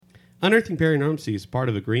Unearthing Paranormalcy is part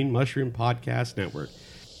of the Green Mushroom Podcast Network.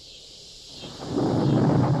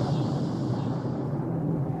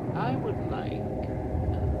 I would like,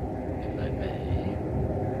 if I may,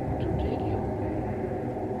 to take you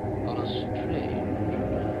on a strange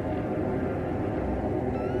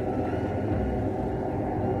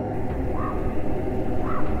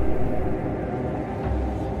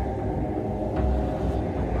I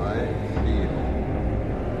feel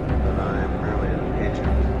that I am merely an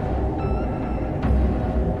agent,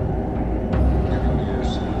 giving you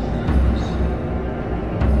some things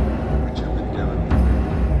which have been given to me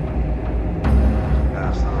to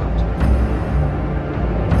pass on to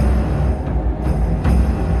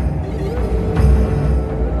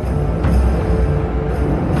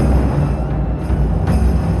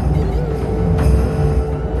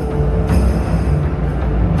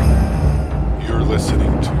You're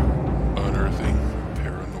listening to Unearthing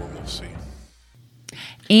Paranormalcy.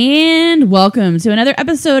 And welcome to another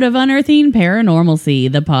episode of Unearthing Paranormalcy,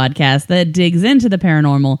 the podcast that digs into the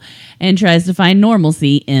paranormal and tries to find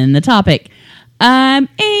normalcy in the topic. I'm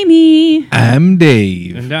Amy, I'm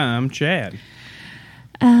Dave. And I'm Chad.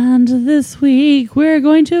 and this week we're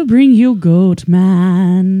going to bring you Goat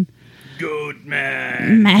Man. Good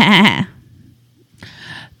man. Meh.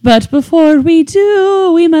 But before we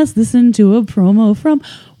do, we must listen to a promo from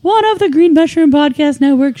one of the Green Mushroom Podcast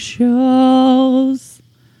Network shows.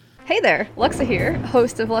 Hey there, Luxa here,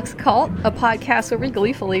 host of Lux Occult, a podcast where we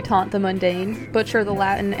gleefully taunt the mundane, butcher the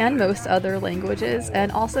Latin and most other languages,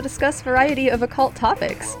 and also discuss variety of occult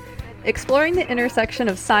topics. Exploring the intersection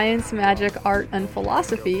of science, magic, art, and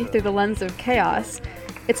philosophy through the lens of chaos,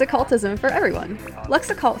 it's occultism for everyone. Lux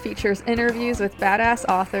Occult features interviews with badass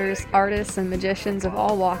authors, artists, and magicians of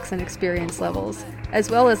all walks and experience levels, as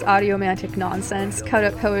well as audiomantic nonsense,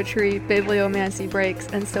 cut-up poetry, bibliomancy breaks,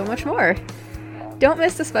 and so much more. Don't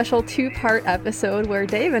miss the special 2-part episode where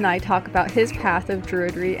Dave and I talk about his path of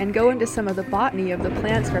druidry and go into some of the botany of the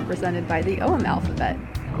plants represented by the OM alphabet.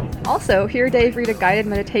 Also, hear Dave read a guided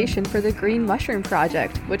meditation for the Green Mushroom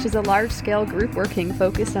Project, which is a large-scale group working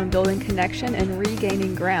focused on building connection and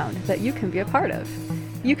regaining ground that you can be a part of.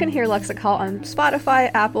 You can hear Lux Occult on Spotify,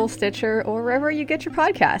 Apple, Stitcher, or wherever you get your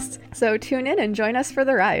podcasts. So tune in and join us for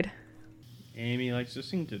the ride. Amy likes to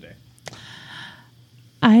sing today.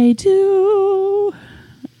 I do.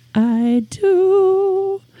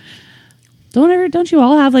 Don't you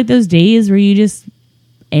all have like those days where you just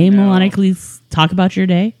amelodically talk about your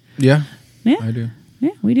day? Yeah, Yeah. I do.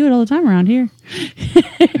 Yeah, we do it all the time around here.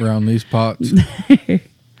 Around these pots.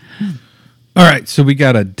 All right, so we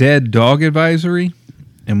got a dead dog advisory,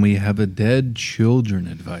 and we have a dead children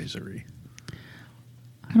advisory.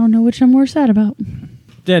 I don't know which I'm more sad about.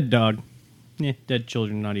 Dead dog. Yeah, dead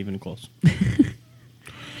children, not even close.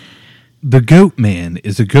 The Goat Man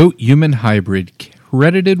is a goat-human hybrid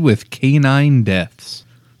credited with canine deaths.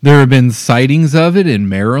 There have been sightings of it in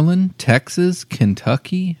Maryland, Texas,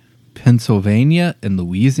 Kentucky, Pennsylvania, and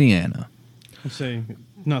Louisiana. I say,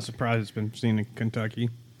 not surprised it's been seen in Kentucky.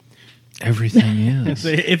 Everything is.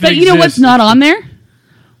 Say, if But it you know what's exists- not on there?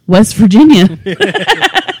 West Virginia.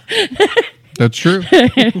 That's true.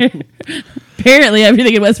 Apparently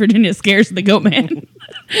everything in West Virginia scares the Goat Man.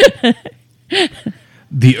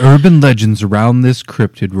 The urban legends around this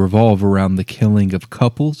cryptid revolve around the killing of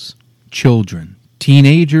couples, children,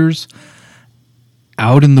 teenagers,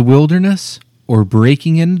 out in the wilderness, or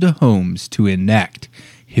breaking into homes to enact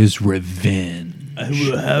his revenge. I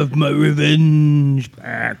will have my revenge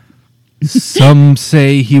back. Some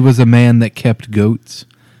say he was a man that kept goats,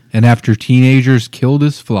 and after teenagers killed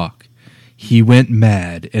his flock, he went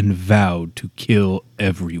mad and vowed to kill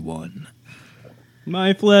everyone.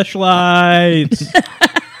 My fleshlights.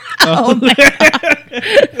 Oh my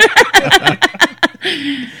God.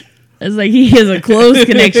 It's like he has a close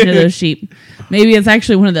connection to those sheep. Maybe it's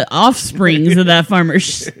actually one of the offsprings of that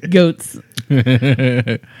farmer's goats.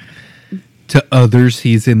 To others,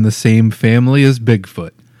 he's in the same family as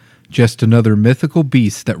Bigfoot, just another mythical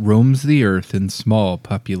beast that roams the earth in small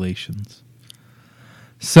populations.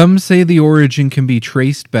 Some say the origin can be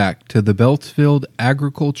traced back to the Beltsfield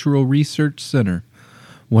Agricultural Research Center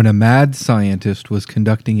when a mad scientist was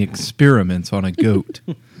conducting experiments on a goat,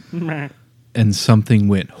 and something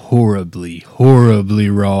went horribly, horribly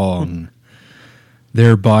wrong.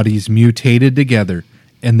 Their bodies mutated together,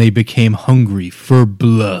 and they became hungry for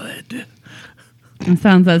blood. That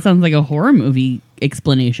sounds like a horror movie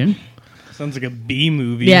explanation. Sounds like a B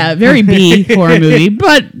movie. Yeah, very B horror movie,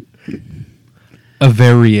 but A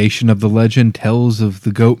variation of the legend tells of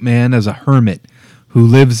the Goat Man as a hermit who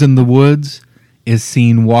lives in the woods is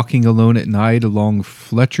seen walking alone at night along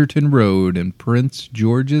Fletcherton Road in Prince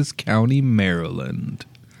George's County, Maryland.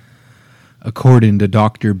 According to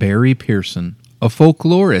Dr. Barry Pearson, a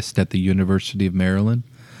folklorist at the University of Maryland,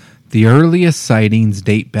 the earliest sightings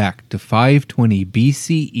date back to 520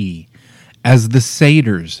 BCE as the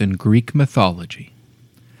satyrs in Greek mythology.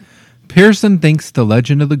 Pearson thinks the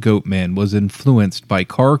legend of the Goat Man was influenced by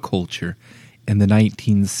car culture in the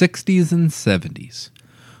 1960s and 70s,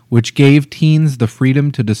 which gave teens the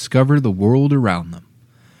freedom to discover the world around them.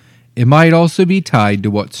 It might also be tied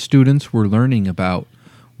to what students were learning about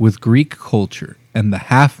with Greek culture and the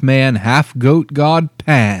half-man, half-goat god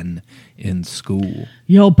Pan in school.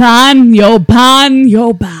 Yo Pan, yo Pan,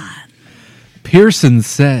 yo Pan. Pearson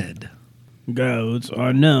said, Goats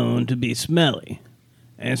are known to be smelly,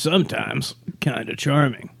 and sometimes kind of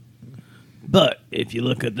charming. But if you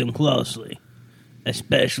look at them closely,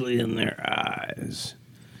 especially in their eyes,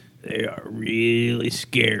 they are really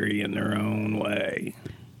scary in their own way.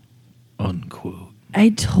 unquote. I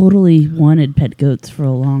totally wanted pet goats for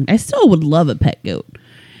a long. I still would love a pet goat,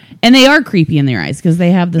 and they are creepy in their eyes because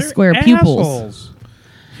they have the square pupils. Assholes.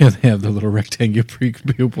 Yeah, they have the little rectangular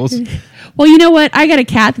pupils. Well, you know what? I got a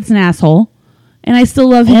cat that's an asshole, and I still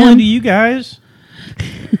love Only him. to you guys.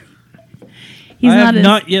 He's I not have as,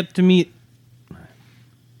 not yet to meet.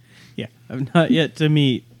 Yeah, I've not yet to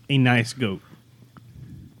meet a nice goat.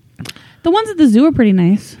 the ones at the zoo are pretty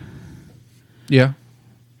nice. Yeah.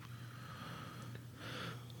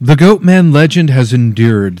 The Goatman legend has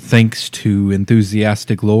endured thanks to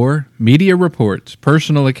enthusiastic lore, media reports,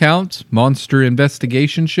 personal accounts, monster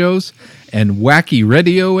investigation shows, and wacky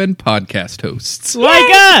radio and podcast hosts. Like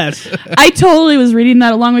us! I totally was reading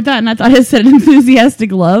that along with that, and I thought it said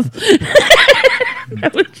enthusiastic love. I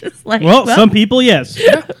was just like, Well, some people, yes.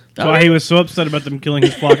 That's All why right. he was so upset about them killing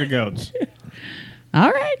his flock of goats. all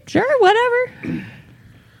right, sure, whatever.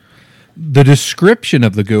 The description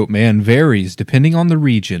of the Goatman varies depending on the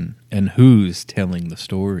region and who's telling the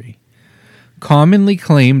story. Commonly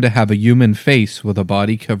claimed to have a human face with a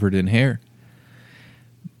body covered in hair.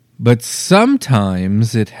 But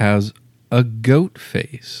sometimes it has a goat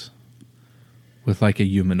face with like a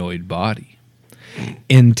humanoid body.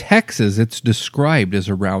 In Texas, it's described as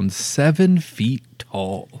around 7 feet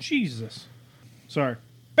tall. Jesus. Sorry.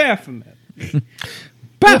 Baphomet.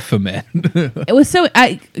 Baphomet. It was so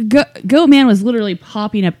Goatman was literally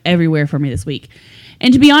popping up everywhere for me this week.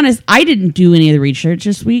 And to be honest, I didn't do any of the research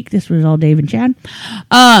this week. This was all Dave and Chad.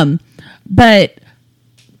 But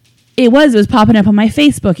it was popping up on my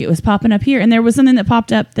Facebook. It was popping up here. And there was something that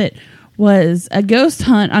popped up that was a ghost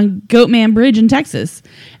hunt on Goatman Bridge in Texas.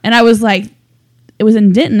 And I was like, it was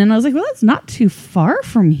in Denton. And I was like, well, that's not too far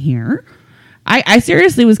from here. I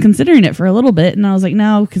seriously was considering it for a little bit. And I was like,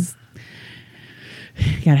 no, because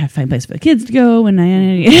gotta have to find a place for the kids to go. And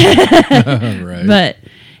Right. But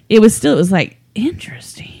it was like,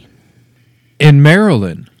 interesting. In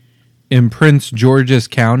Maryland, in Prince George's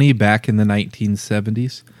County back in the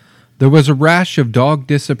 1970s, there was a rash of dog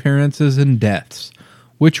disappearances and deaths,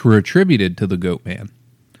 which were attributed to the Goatman.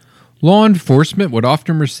 Law enforcement would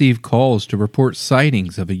often receive calls to report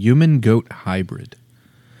sightings of a human-goat hybrid.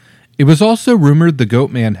 It was also rumored the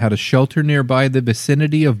Goatman had a shelter nearby the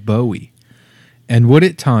vicinity of Bowie, and would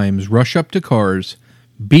at times rush up to cars,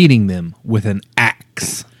 beating them with an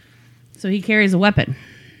axe. So he carries a weapon.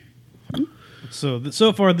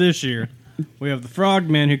 So far this year, we have the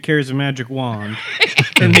frogman who carries a magic wand,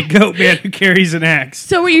 and the goatman who carries an axe.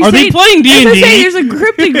 So what you're Are saying? they playing I was gonna say, D&D? there's a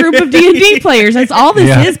group of D&D players. That's all this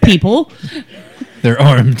Yeah. is, people. They're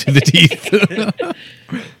armed to the teeth.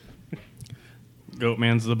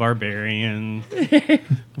 Goatman's the barbarian.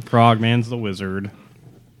 Frogman's the wizard.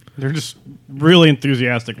 They're just really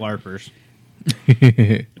enthusiastic LARPers.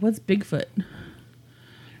 What's Bigfoot?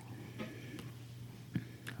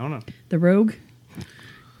 I don't know. The rogue?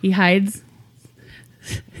 He hides.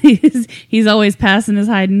 He's always passing his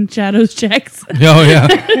hiding shadows checks. Oh,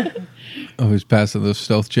 yeah. Always passing those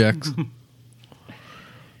stealth checks.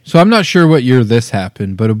 So I'm not sure what year this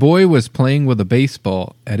happened, but a boy was playing with a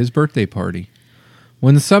baseball at his birthday party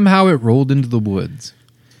when somehow it rolled into the woods.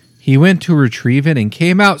 He went to retrieve it and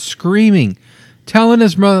came out screaming, telling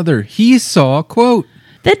his mother he saw, quote,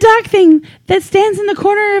 The dark thing that stands in the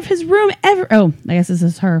corner of his room I guess this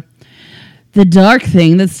is her. The dark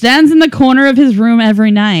thing that stands in the corner of his room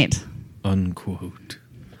every night. unquote.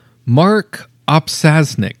 Mark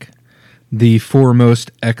Opsasnik, the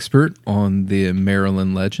foremost expert on the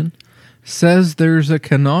Maryland legend, says there's a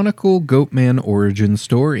canonical Goatman origin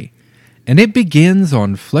story, and it begins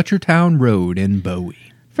on Fletchertown Road in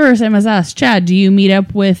Bowie. First, I must ask, Chad, do you meet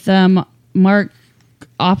up with Mark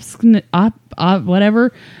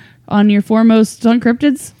whatever on your foremost on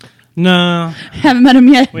cryptids? No, Haven't met him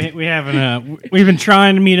yet. we haven't. We've been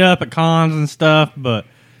trying to meet up at cons and stuff, but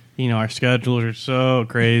our schedules are so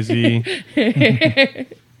crazy.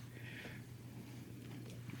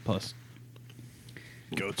 Plus,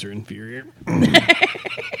 goats are inferior.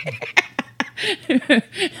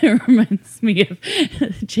 It reminds me of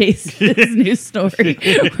Chase's new story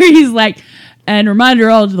where he's like, and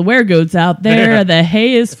reminder all to the weregoats out there, the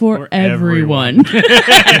hay is for everyone.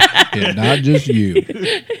 Yeah, not just you.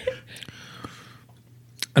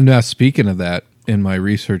 And now, speaking of that, in my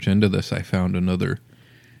research into this, I found another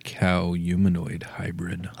cow humanoid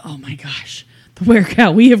hybrid. Oh my gosh. The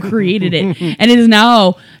werecow, we have created it. And it has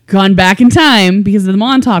now gone back in time because of the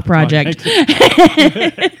Montauk Project.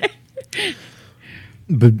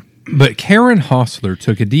 But Karen Hostler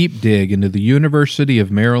took a deep dig into the University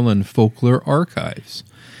of Maryland folklore archives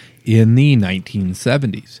in the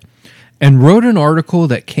 1970s and wrote an article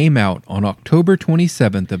that came out on October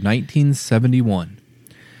 27th of 1971,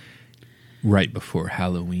 right before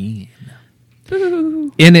Halloween.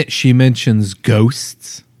 In it, she mentions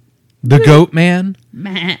ghosts, the goat man,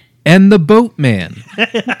 and the boat man,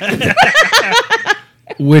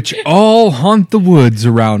 which all haunt the woods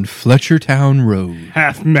around Fletchertown Road.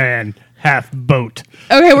 Half man, half boat.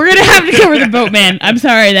 Okay, we're going to have to cover the boatman. I'm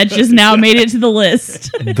sorry, that's just now made it to the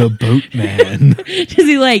list. The boatman. Is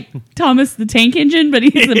he like Thomas the Tank Engine, but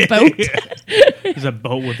he's a boat? Is a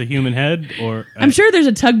boat with a human head? Or I'm sure there's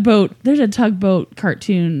a tugboat. There's a tugboat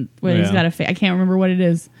cartoon where he's got a I can't remember what it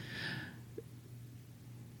is.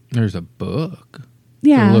 There's a book.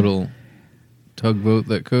 Yeah. A little tugboat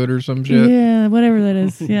that could or some shit. Yeah, whatever that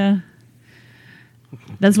is. Yeah.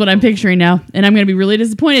 That's what I'm picturing now. And I'm going to be really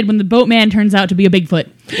disappointed when the boatman turns out to be a Bigfoot.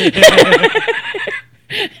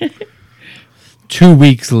 2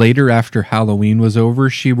 weeks later, after Halloween was over,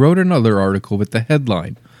 she wrote another article with the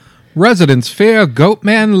headline, "Residents fear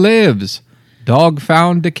Goatman lives. Dog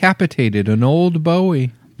found decapitated in Old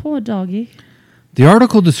Bowie." Poor doggy. The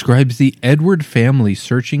article describes the Edward family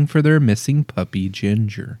searching for their missing puppy,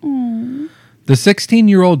 Ginger. Aww. The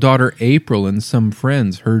 16-year-old daughter, April, and some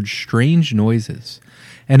friends heard strange noises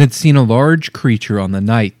and had seen a large creature on the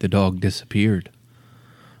night the dog disappeared.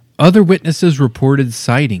 Other witnesses reported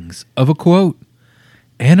sightings of a, quote,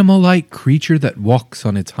 animal-like creature that walks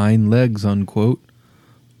on its hind legs, unquote,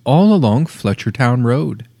 all along Fletchertown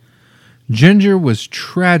Road. Ginger was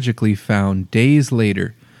tragically found days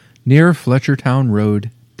later near Fletchertown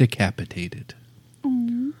Road, decapitated.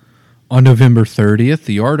 Aww. On November 30th,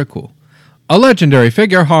 the article, "A legendary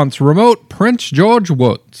figure haunts remote Prince George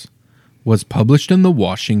Woods," was published in the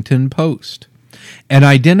Washington Post and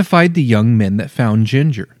identified the young men that found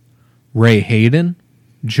Ginger, Ray Hayden,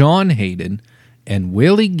 John Hayden, and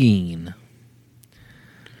Willie Gein.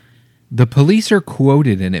 The police are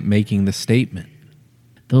quoted in it making the statement,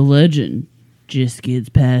 "The legend just gets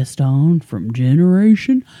passed on from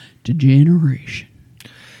generation to generation."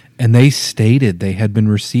 and they stated they had been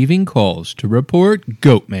receiving calls to report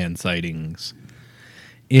Goatman sightings.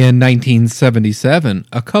 In 1977,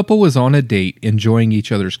 a couple was on a date enjoying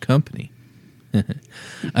each other's company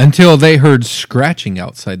until they heard scratching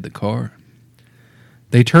outside the car.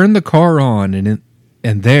 They turned the car on,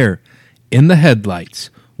 and there, in the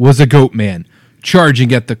headlights, was a Goatman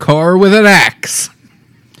charging at the car with an axe.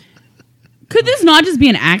 Could this not just be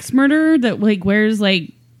an axe murderer that like wears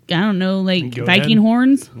like, I don't know, like Goat Viking head?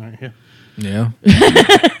 horns? Yeah.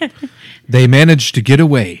 They managed to get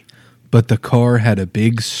away, but the car had a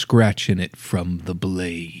big scratch in it from the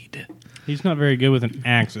blade. He's not very good with an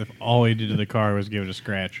axe if all he did to the car was give it a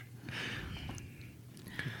scratch.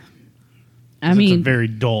 I It's a mean, very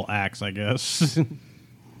dull axe, I guess.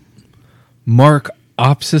 Mark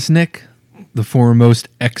Opsisnick, the foremost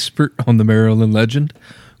expert on the Maryland legend,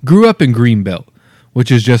 grew up in Greenbelt,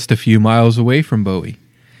 which is just a few miles away from Bowie.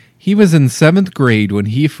 He was in 7th grade when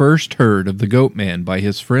he first heard of the Goatman by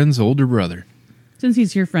his friend's older brother. since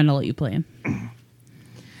he's your friend, I'll let you play him.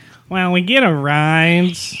 Well, we get a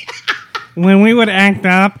ride. When we would act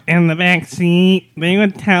up in the back seat, they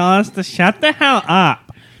would tell us to shut the hell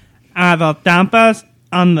up. They'll dump us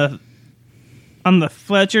on the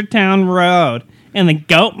Fletchertown Road, and the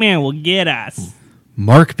Goatman will get us.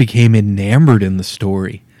 Mark became enamored in the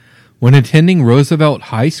story. When attending Roosevelt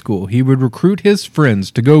High School, he would recruit his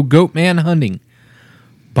friends to go Goatman hunting.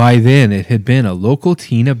 By then, it had been a local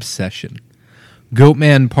teen obsession.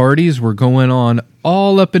 Goatman parties were going on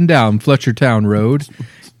all up and down Fletchertown Road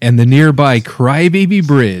and the nearby Crybaby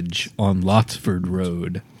Bridge on Lotsford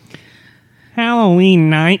Road. Halloween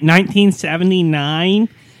night, 1979,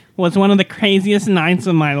 was one of the craziest nights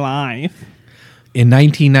of my life. In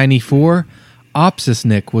 1994,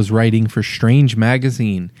 Opsisnik was writing for Strange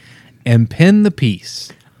Magazine and penned the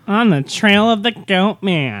piece, On the Trail of the Goat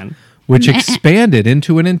Man. which expanded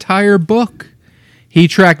into an entire book. He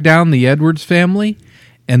tracked down the Edwards family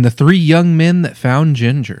and the 3 young men that found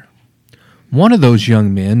Ginger. One of those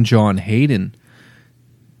young men, John Hayden,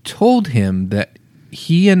 told him that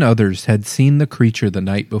he and others had seen the creature the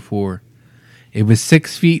night before. It was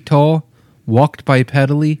 6 feet tall, walked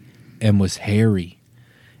bipedally, and was hairy.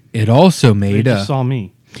 It also They made just saw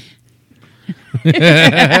me.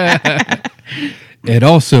 It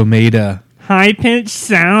also made a High-pitched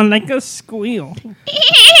sound like a squeal.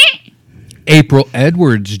 April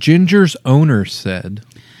Edwards, Ginger's owner, said,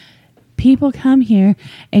 People come here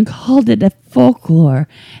and called it a folklore,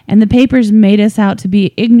 and the papers made us out to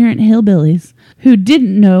be ignorant hillbillies who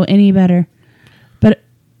didn't know any better. But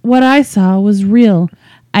what I saw was real.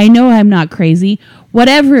 I know I'm not crazy.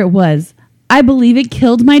 Whatever it was, I believe it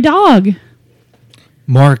killed my dog.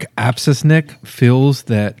 Mark Apsisnik feels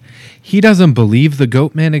that he doesn't believe the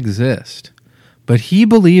Goatmen exist, but he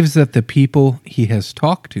believes that the people he has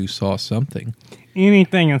talked to saw something.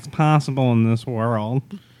 Anything is possible in this world.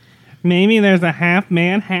 Maybe there's a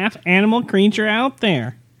half-man, half-animal creature out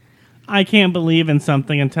there. I can't believe in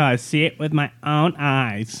something until I see it with my own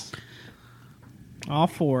eyes. All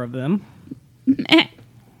 4 of them.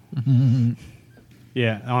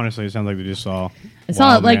 Yeah, honestly, it sounds like they just saw. I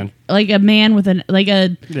saw it like a man with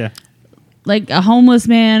Yeah. like a homeless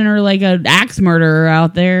man or like an axe murderer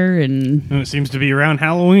out there, and And it seems to be around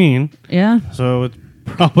Halloween, yeah, so it's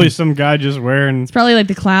probably some guy just wearing. it's probably like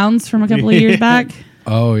the clowns from a couple of years back.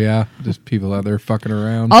 Oh, yeah, just people out there fucking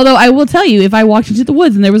around. Although I will tell you, if I walked into the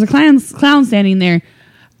woods and there was a clown standing there,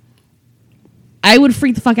 I would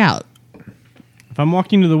freak the fuck out. If I'm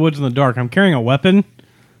walking into the woods in the dark, I'm carrying a weapon.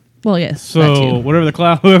 Well, yes. that So too. whoever the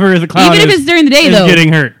clown Even is, if it's during the day, is though.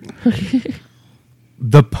 getting hurt.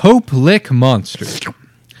 The Pope Lick Monster,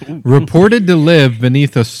 reported to live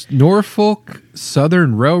beneath a Norfolk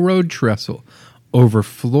Southern Railroad trestle over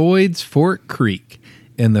Floyd's Fork Creek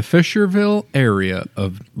in the Fisherville area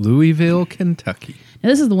of Louisville, Kentucky. Now,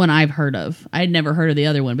 this is the one I've heard of. I had never heard of the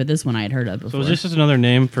other one, but this one I had heard of So before. is this just another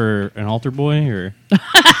name for an altar boy, or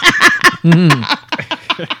the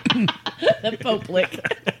Pope Lick?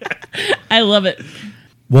 I love it.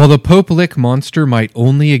 While the Pope Lick monster might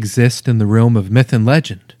only exist in the realm of myth and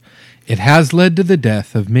legend, it has led to the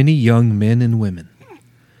death of many young men and women.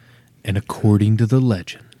 And according to the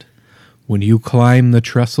legend, when you climb the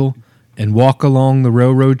trestle and walk along the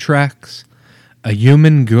railroad tracks, a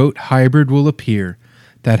human-goat hybrid will appear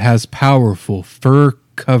that has powerful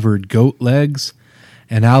fur-covered goat legs,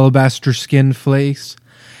 an alabaster-skinned face,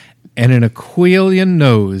 and an aquiline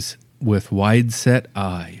nose with wide-set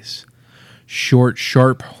eyes. Short,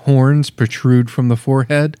 sharp horns protrude from the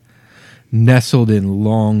forehead, nestled in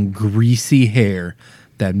long, greasy hair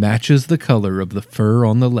that matches the color of the fur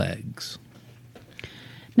on the legs.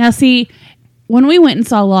 Now, see, when we went and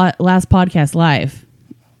saw last podcast live,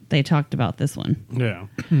 they talked about this one. yeah?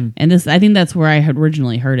 And this, I think that's where I had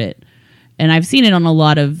originally heard it. And I've seen it on a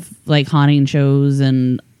lot of like haunting shows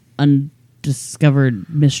and undiscovered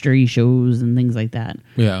mystery shows and things like that.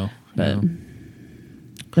 Yeah. But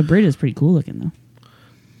the Brit is pretty cool looking, though.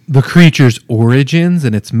 The creature's origins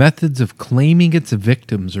and its methods of claiming its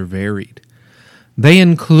victims are varied. They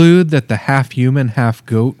include that the half-human,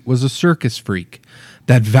 half-goat was a circus freak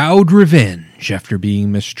that vowed revenge after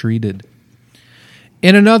being mistreated.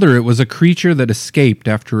 In another, it was a creature that escaped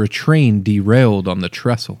after a train derailed on the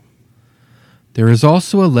trestle. There is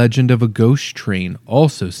also a legend of a ghost train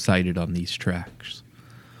also sighted on these tracks.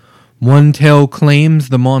 One tale claims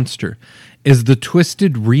the monster is the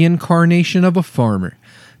twisted reincarnation of a farmer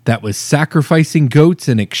that was sacrificing goats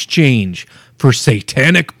in exchange for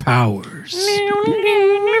satanic powers.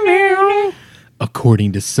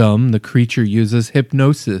 According to some, the creature uses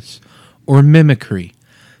hypnosis or mimicry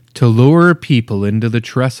to lure people into the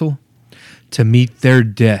trestle to meet their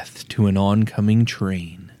death to an oncoming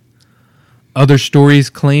train. Other stories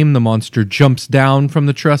claim the monster jumps down from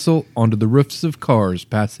the trestle onto the roofs of cars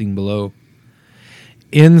passing below.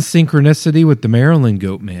 In synchronicity with the Maryland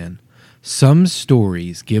Goatman, some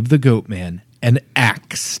stories give the Goatman an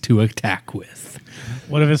axe to attack with.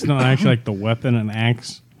 What if it's not actually like the weapon, an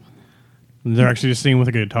axe? They're actually just singing with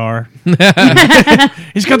a guitar.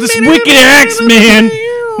 He's got this wicked axe, man.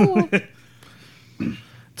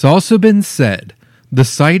 It's also been said the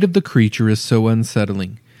sight of the creature is so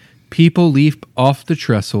unsettling. People leap off the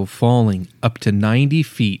trestle, falling up to 90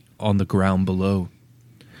 feet on the ground below.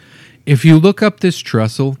 If you look up this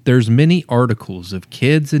trestle, there's many articles of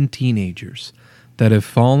kids and teenagers that have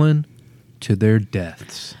fallen, to their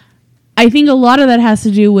deaths. I think a lot of that has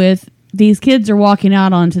to do with these kids are walking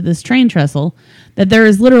out onto this train trestle, that there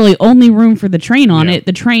is literally only room for the train on Yeah. it.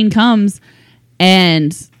 The train comes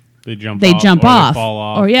and They jump they off, jump or off. They fall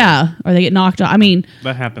off. Or or they get knocked off. I mean,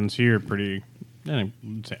 That happens here pretty, I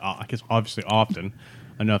would say, I guess obviously often,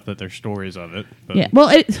 enough that there's stories of it. But yeah.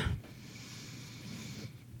 Well,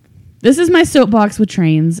 this is my soapbox with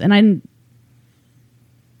trains, and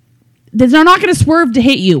they're not going to swerve to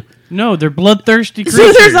hit you. No, they're bloodthirsty So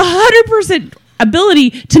creatures. there's 100% ability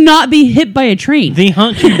to not be hit by a train. They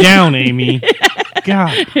hunt you down, Amy.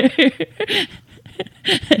 God.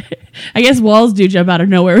 I guess walls do jump out of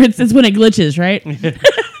nowhere. It's when it glitches, right?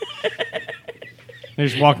 They're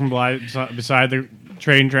just walking beside the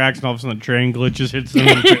train tracks, and all of a sudden the train glitches, hits them,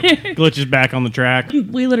 and the train glitches back on the track.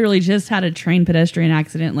 We literally just had a train pedestrian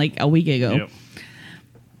accident like a week ago. Yep.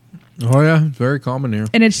 Oh, yeah. Very common here.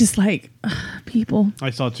 And it's just like, people. I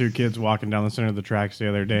saw 2 kids walking down the center of the tracks the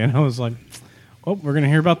other day, and I was like, "Oh, we're gonna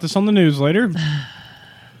hear about this on the news later."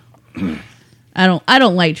 I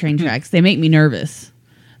don't like train tracks. They make me nervous.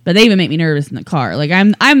 But they even make me nervous in the car. Like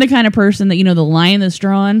I'm the kind of person that, the line that's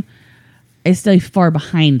drawn, I stay far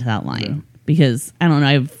behind that line because I don't know,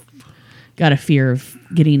 I've got a fear of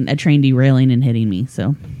getting a train derailing and hitting me.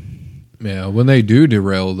 So Yeah, when they do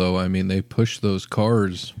derail, though, I mean, they push those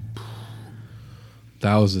cars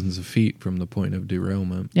thousands of feet from the point of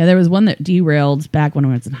derailment. yeah, there was one that derailed back when I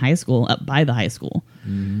was in high school, up by the high school,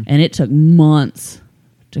 and it took months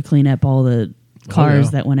to clean up all the cars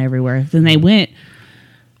that went everywhere. Then they went,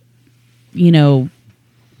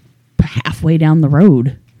 halfway down the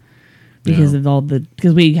road because of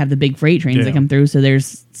because we have the big freight trains that come through. So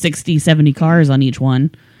there's 60, 70 cars on each one.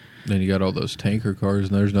 Then you got all those tanker cars,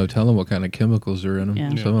 and there's no telling what kind of chemicals are in them.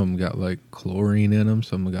 Yeah. Some of them got like chlorine in them.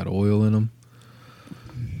 Some of them got oil in them.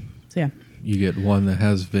 So yeah. You get one that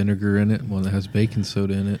has vinegar in it, one that has baking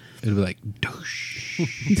soda in it. It'll be like, douche.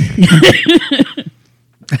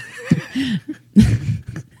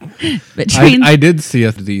 But trains, I did see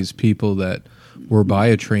these people that were by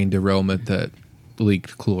a train derailment that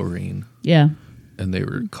leaked chlorine, yeah, and they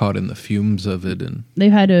were caught in the fumes of it. And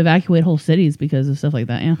they've had to evacuate whole cities because of stuff like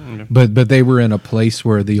that. Yeah. but they were in a place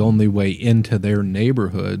where the only way into their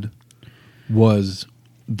neighborhood was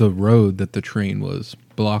the road that the train was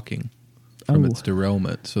blocking from its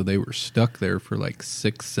derailment. So they were stuck there for like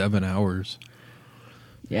 6-7 hours.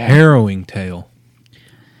 Yeah. Harrowing tale.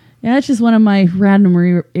 Yeah, it's just one of my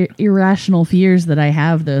random irrational fears that I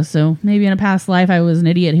have, though. So maybe in a past life, I was an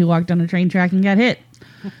idiot who walked on a train track and got hit.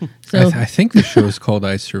 So I think the show is called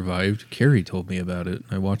I Survived. Carrie told me about it.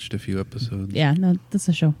 I watched a few episodes. yeah, no, that's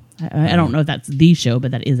a show. I don't know if that's the show,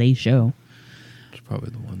 but that is a show. It's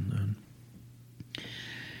probably the one then.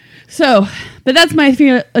 So, but that's my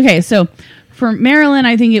fear. Okay, so for Marilyn,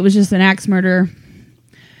 I think it was just an axe murder.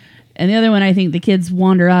 And the other one, I think the kids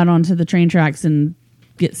wander out onto the train tracks and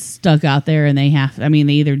get stuck out there, and they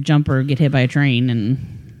either jump or get hit by a train. And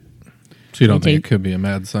So you don't They think it take- could be a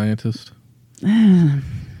mad scientist?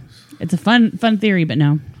 it's a fun theory, but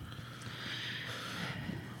no.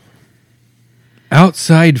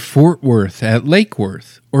 Outside Fort Worth at Lake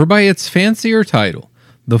Worth, or by its fancier title,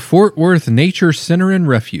 the Fort Worth Nature Center and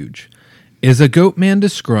Refuge, is a goat man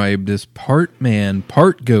described as part man,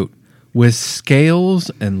 part goat, with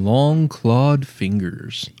scales and long clawed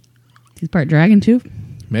fingers. He's part dragon, too.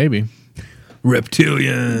 Maybe.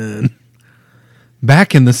 Reptilian.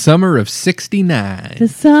 Back in the summer of 69, The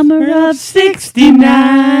summer of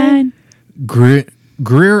 69.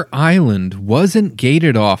 Greer Island wasn't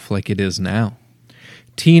gated off like it is now.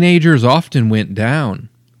 Teenagers often went down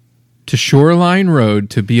to Shoreline Road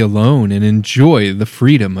to be alone and enjoy the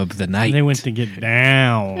freedom of the night. They went to get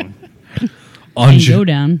down. On And Ju- go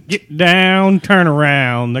down. Get down, turn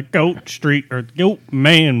around, the Goat Street or Goat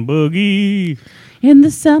Man Boogie. In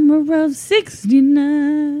the summer of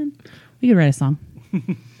 69. We could write a song.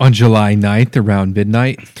 On July 9th, around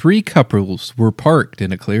midnight, 3 couples were parked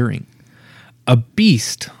in a clearing. A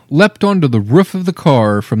beast leapt onto the roof of the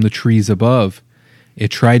car from the trees above. It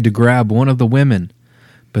tried to grab one of the women,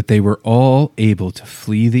 but they were all able to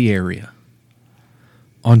flee the area.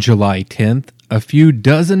 On July 10th, a few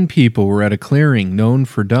dozen people were at a clearing known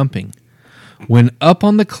for dumping. When up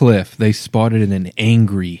on the cliff, they spotted an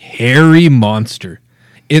angry, hairy monster.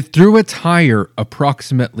 It threw its higher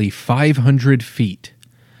approximately 500 feet.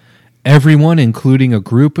 Everyone, including a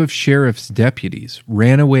group of sheriff's deputies,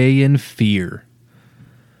 ran away in fear.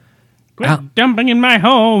 Quit dumping in my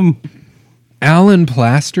home. Alan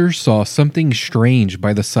Plaster saw something strange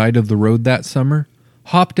by the side of the road that summer,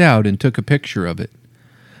 hopped out and took a picture of it.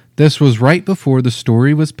 This was right before the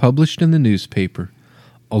story was published in the newspaper.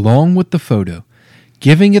 along with the photo,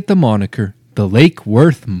 giving it the moniker the Lake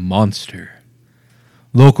Worth Monster.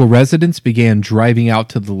 Local residents began driving out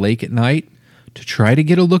to the lake at night to try to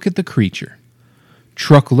get a look at the creature.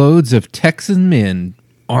 Truckloads of Texan men,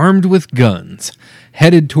 armed with guns,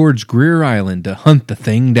 headed towards Greer Island to hunt the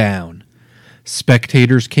thing down.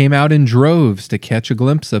 Spectators came out in droves to catch a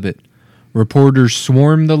glimpse of it. Reporters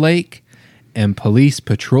swarmed the lake, and police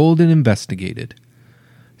patrolled and investigated.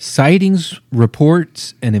 Sightings,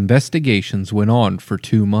 reports, and investigations went on for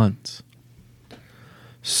 2 months.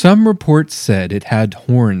 Some reports said it had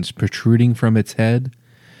horns protruding from its head,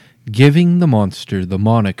 giving the monster the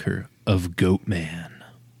moniker of Goat Man.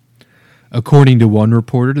 According to one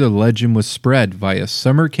reporter, the legend was spread via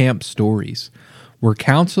summer camp stories, where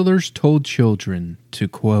counselors told children to,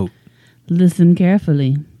 quote, Listen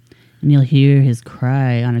carefully, and you'll hear his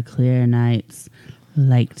cry on a clear night,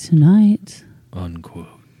 like tonight. unquote.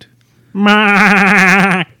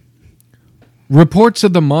 Reports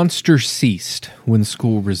of the monster ceased when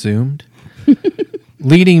school resumed,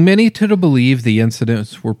 leading many to believe the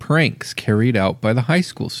incidents were pranks carried out by the high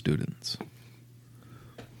school students.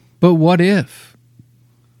 But what if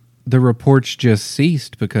the reports just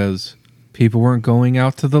ceased because people weren't going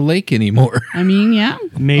out to the lake anymore? I mean, yeah.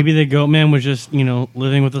 Maybe the goat man was just,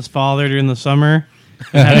 living with his father during the summer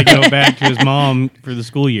and had to go back to his mom for the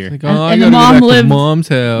school year. Like, I And gotta the go mom back lived- to mom's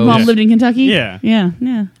house. Mom lived in Kentucky? Yeah. Yeah.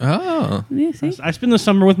 Oh. Yeah, see? I spent the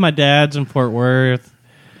summer with my dad's in Fort Worth.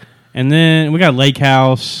 And then we got a lake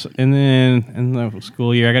house. And then in the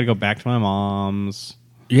school year, I got to go back to my mom's.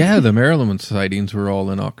 Yeah, the Maryland sightings were all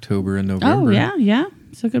in October and November. Oh, yeah.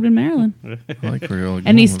 So it could have been Maryland. I like where you're all And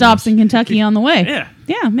going he with stops this. in Kentucky on the way. Yeah.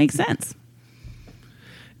 Yeah, makes sense.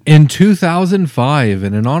 In 2005,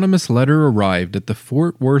 an anonymous letter arrived at the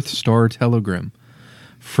Fort Worth Star-Telegram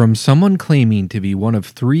from someone claiming to be one of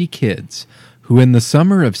 3 kids who in the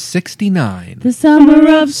summer of 69, The summer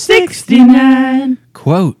of 69.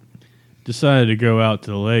 quote, Decided to go out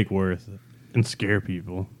to Lake Worth and scare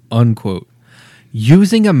people. unquote,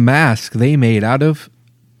 using a mask they made out of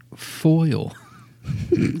foil.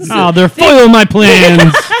 Oh, they're foiling my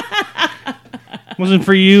plans. Wasn't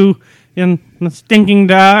for you and the stinking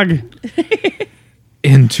dog.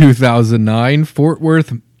 In 2009, Fort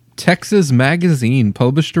Worth, Texas Magazine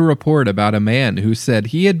published a report about a man who said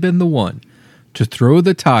he had been the one to throw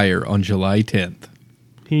the tire on July 10th.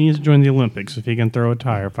 He needs to join the Olympics if he can throw a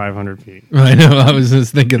tire 500 feet. I know, I was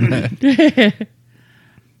just thinking that.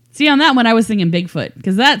 See, on that one, I was thinking Bigfoot,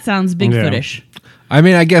 because that sounds Bigfootish. I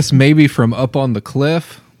mean, I guess maybe from up on the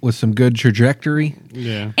cliff with some good trajectory.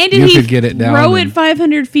 Yeah. And You did he could get it down throw it and-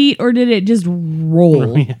 500 feet, or did it just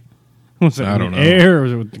roll? Was it I in don't the know. air or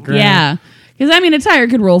was it with the ground? Yeah. Because, I mean, a tire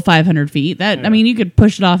could roll 500 feet. I mean, you could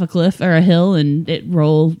push it off a cliff or a hill and it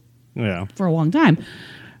roll Yeah. for a long time.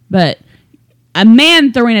 But a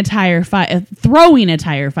man throwing a tire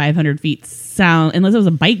 500 feet unless it was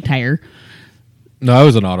a bike tire, No, it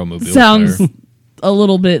was an automobile sounds tire. a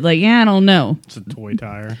little bit like, I don't know. It's a toy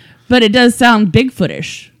tire. But it does sound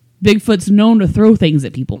Bigfootish. Bigfoot's known to throw things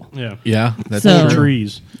at people. Yeah. Yeah, that's So- true.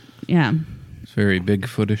 Trees. Yeah. It's very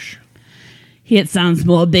Bigfootish. It sounds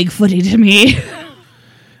more Bigfooty to me.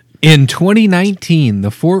 In 2019,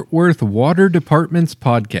 the Fort Worth Water Department's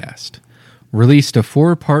podcast released a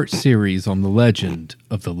 4-part series on the legend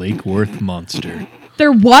of the Lake Worth Monster.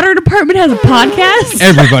 Their water department has a podcast?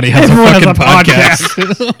 Everybody has Everyone a has fucking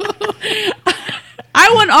a podcast.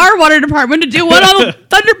 I want our water department to do one on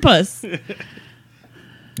Thunderpuss.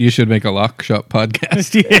 You should make a lock shop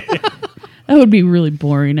podcast. That would be really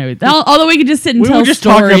boring. Although we could just sit and We tell were just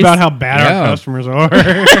stories. talking about how bad Yeah. our customers are.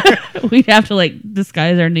 We'd have to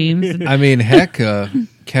disguise our names. I mean, heck,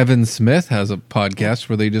 Kevin Smith has a podcast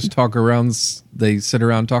where they just talk around. They sit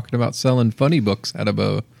around talking about selling funny books out of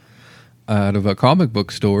a comic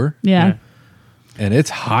book store, Yeah. and it's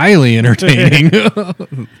highly entertaining.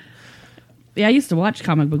 Yeah, I used to watch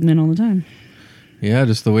Comic Book Men all the time. Yeah,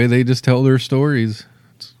 just the way they just tell their stories.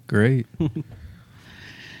 It's great.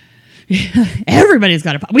 Everybody's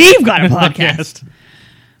got we've got a podcast.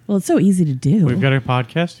 Well, it's so easy to do. We've got a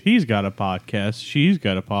podcast. He's got a podcast. She's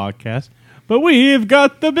got a podcast. But we've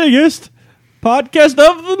got the biggest podcast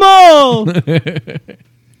of them all.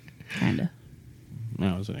 Kind of.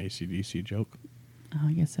 That was an AC/DC joke. Oh,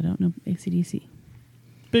 I guess I don't know AC/DC.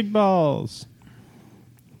 Big balls.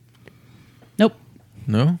 Nope.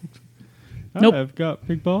 No? Nope. I've got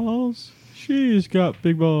big balls. She's got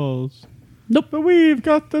big balls. Nope. But we've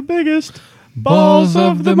got the biggest balls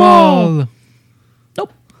of them all.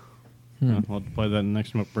 Nope. I'll play that in the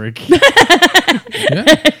next smoke break. Yeah.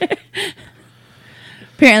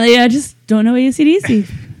 Apparently, I just don't know AC/DC.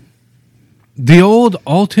 The old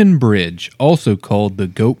Alton Bridge, also called the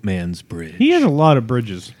Goatman's Bridge, He has a lot of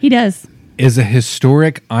bridges. He does. is a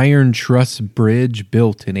historic iron truss bridge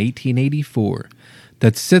built in 1884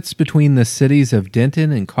 that sits between the cities of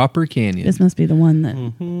Denton and Copper Canyon, This must be the one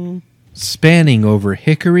that spanning over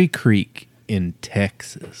Hickory Creek in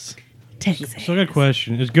Texas. Texas. So I got a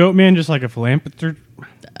question. Is Goatman just like a philanthropist?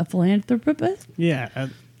 A philanthropist? Yeah.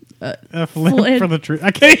 A philan- philanthropist for the truth.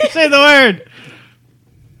 I can't even say the word.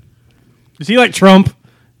 Is he like Trump?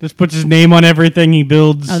 Just puts his name on everything he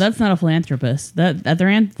builds. Oh, that's not a philanthropist. That Oh.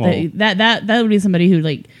 that would be somebody who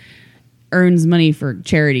like earns money for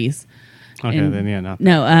charities. okay, and- then yeah, no.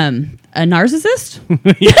 No, a narcissist?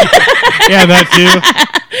 Yeah, that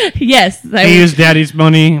too. Yes. He used daddy's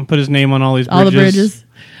money and put his name on all these bridges. all the bridges.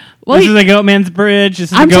 Well, This is the Goatman's Bridge.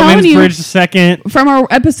 This is I'm the telling Goatman's you- Bridge the second. from our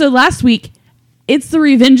episode last week, it's the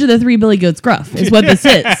Revenge of the Three Billy Goats Gruff is what this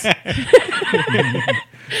is.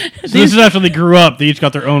 So this is after they grew up. They each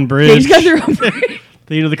got their own bridge. They each got their own bridge.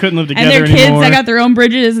 They couldn't live And together their kids anymore. that got their own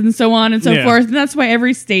bridges and so on and so Yeah. forth. And that's why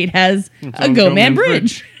every state has a own Goatman Goatman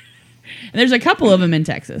Bridge. And there's a couple of them in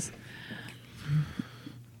Texas.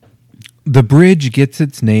 The bridge gets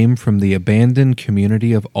its name from the abandoned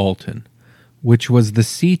community of Alton, which was the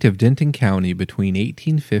seat of Denton County between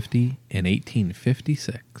 1850 and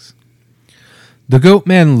 1856. The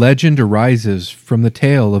Goatman legend arises from the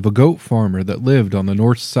tale of a goat farmer that lived on the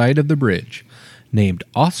north side of the bridge, named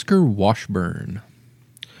Oscar Washburn.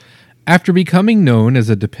 After becoming known as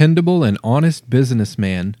a dependable and honest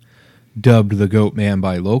businessman, dubbed the Goatman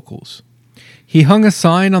by locals, he hung a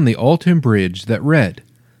sign on the Alton Bridge that read,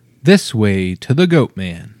 "This way to the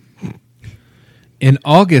Goatman." In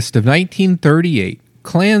August of 1938,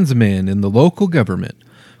 Klansmen in the local government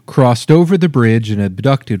crossed over the bridge and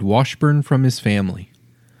abducted Washburn from his family.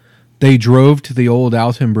 They drove to the old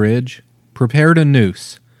Alton Bridge, prepared a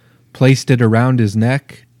noose, placed it around his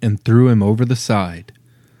neck, and threw him over the side.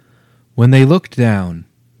 When they looked down,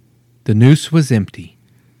 the noose was empty,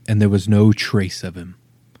 and there was no trace of him.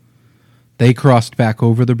 They crossed back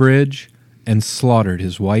over the bridge and slaughtered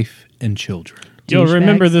his wife and children. You'll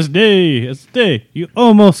remember this day. It's the day you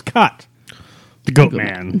almost caught the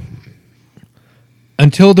Goatman.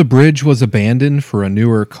 Until the bridge was abandoned for a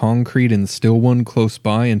newer concrete and steel one close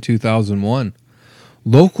by in 2001,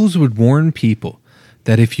 locals would warn people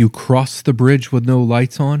that if you cross the bridge with no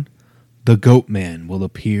lights on, the Goatman will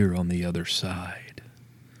appear on the other side.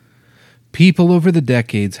 People over the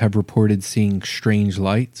decades have reported seeing strange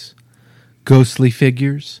lights, ghostly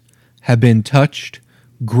figures, have been touched,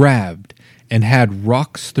 grabbed, and had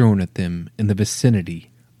rocks thrown at them in the vicinity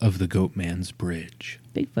of the Goatman's Bridge.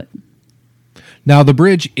 Bigfoot. Now, the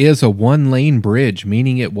bridge is a one-lane bridge,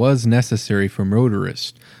 meaning it was necessary for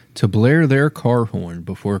motorists to blare their car horn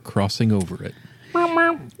before crossing over it.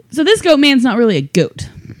 So this Goatman's not really a goat.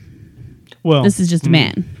 Well, This is just a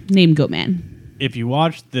man named Goatman. if you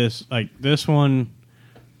watch this, like this one,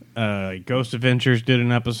 Ghost Adventures did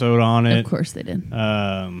an episode on it. Of course they did.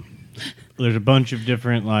 There's a bunch of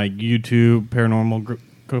different like YouTube paranormal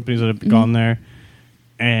companies that have gone there,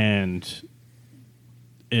 and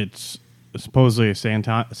it's supposedly a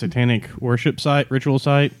satanic worship site, ritual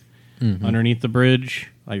site underneath the bridge.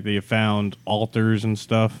 Like they have found altars and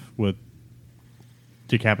stuff with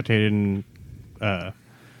decapitated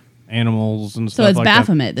animals and So stuff it's like that.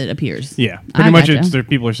 Baphomet that appears. Yeah, I pretty much. gotcha. It's there.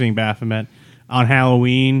 People are seeing Baphomet on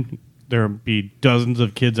Halloween. There'll be dozens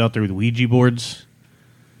of kids out there with Ouija boards.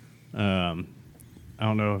 I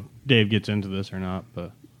don't know if Dave gets into this or not,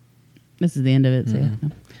 but This is the end of it. So yeah.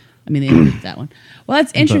 No. I mean, the end of that one. Well,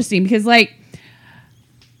 that's interesting because, like,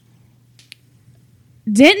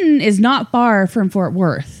 Denton is not far from Fort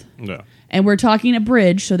Worth. no. And we're talking a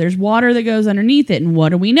bridge, so there's water that goes underneath it. And what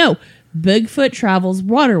do we know? Bigfoot travels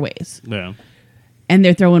waterways. Yeah. And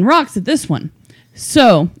they're throwing rocks at this one.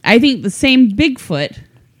 So I think the same Bigfoot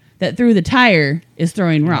that threw the tire is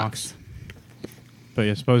throwing rocks. But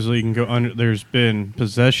yeah, supposedly you can go under. There's been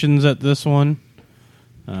possessions at this one.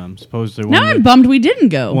 Supposedly Now I'm bummed we didn't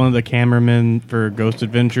go. one of the cameramen for Ghost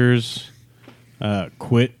Adventures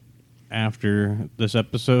quit after this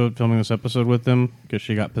episode, filming this episode with them because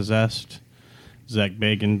she got possessed. Zach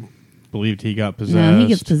Bacon believed he got possessed. No, he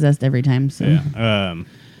gets possessed every time. So Yeah.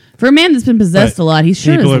 for a man that's been possessed But a lot, he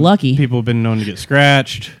sure is lucky. People have been known to get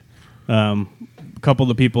scratched. A couple of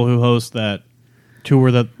the people who host that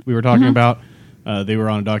tour that we were talking about, they were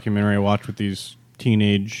on a documentary I watched with these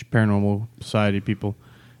teenage Paranormal Society people.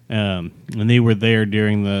 And they were there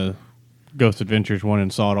during the Ghost Adventures one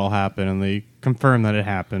and saw it all happen, and they confirmed that it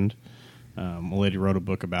happened. A lady wrote a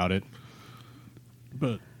book about it.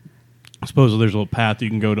 But Supposedly there's a little path you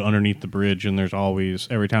can go to underneath the bridge, and there's always,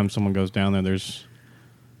 every time someone goes down there, there's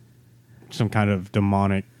some kind of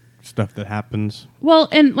demonic stuff that happens. Well,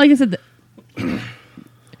 and like I said,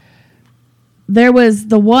 there was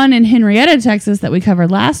the one in Henrietta, Texas that we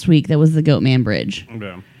covered last week that was the Goatman Bridge.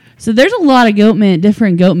 Yeah. So there's a lot of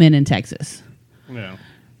different goatmen in Texas. Yeah.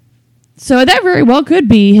 So that very well could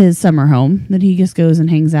be his summer home that he just goes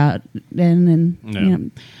and hangs out in. And, you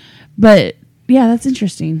know. But, yeah, that's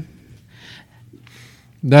interesting.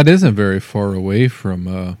 That isn't very far away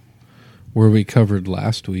from where we covered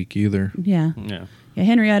last week either. Yeah. Yeah. Yeah,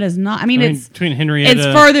 Henrietta is not. I mean, it's between Henrietta, it's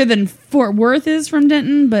farther than Fort Worth is from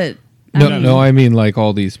Denton, but I mean like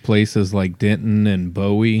all these places like Denton and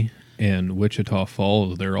Bowie and Wichita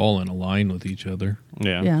Falls. They're all in a line with each other.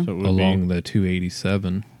 Yeah. So it would along be, the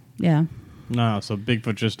 287. Yeah. No, so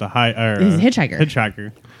Bigfoot just He's a hitchhiker.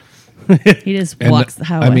 Hitchhiker. He just And walks the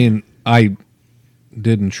highway. I mean, I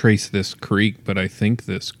didn't trace this creek, but I think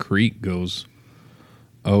this creek goes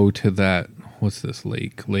to that. What's this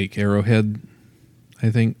lake? Lake Arrowhead. I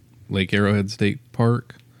think Lake Arrowhead State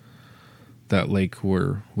Park. That lake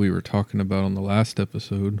where we were talking about on the last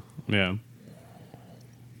episode. Yeah.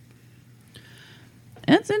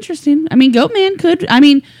 That's interesting. I mean, Goatman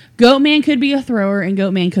could be a thrower, and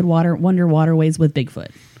Goatman could wander waterways with Bigfoot.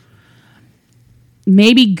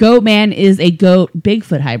 Maybe Goatman is a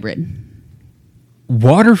goat-Bigfoot hybrid.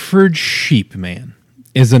 Waterford Sheepman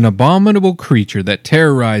is an abominable creature that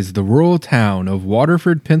terrorized the rural town of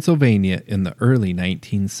Waterford, Pennsylvania in the early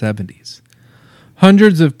 1970s.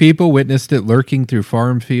 Hundreds of people witnessed it lurking through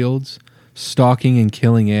farm fields, stalking and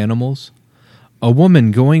killing animals. A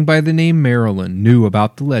woman going by the name Marilyn knew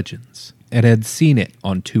about the legends and had seen it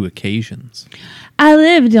on 2 occasions. I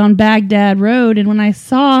lived on Baghdad Road, and when I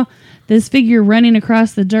saw this figure running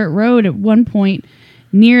across the dirt road at one point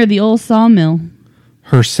near the old sawmill.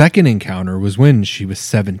 Her second encounter was when she was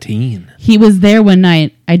 17. He was there one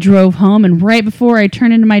night. I drove home, and right before I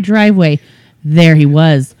turned into my driveway, there he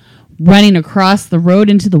was, running across the road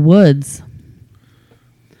into the woods.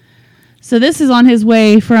 So this is on his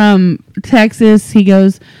way from Texas. He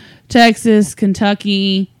goes Texas,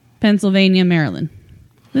 Kentucky, Pennsylvania, Maryland.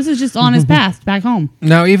 This is just on his path back home.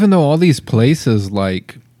 Now, even though all these places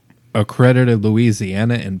like accredited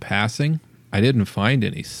Louisiana in passing, I didn't find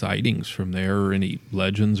any sightings from there or any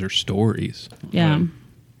legends or stories. Yeah.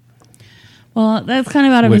 Well, that's kind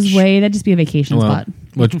of out of his way. That'd just be a vacation spot.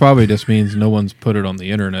 Which probably just means no one's put it on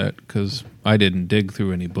the internet because I didn't dig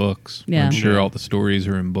through any books. Yeah. I'm sure all the stories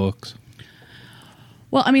are in books.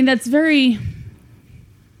 Well, I mean, that's very...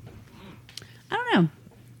 I don't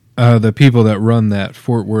know. The people that run that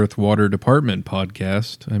Fort Worth Water Department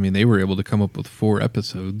podcast, I mean, they were able to come up with 4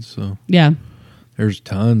 episodes. So yeah. There's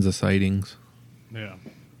tons of sightings. Yeah.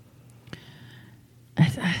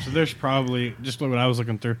 So there's probably, just what I was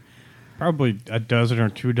looking through, probably a dozen or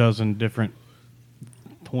 2 dozen different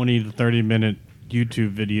 20 to 30 minute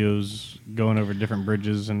YouTube videos going over different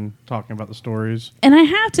bridges and talking about the stories. And I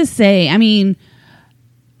have to say, I mean,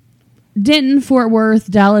 Denton, Fort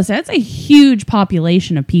Worth, Dallas, that's a huge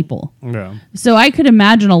population of people. Yeah. So I could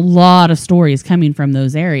imagine a lot of stories coming from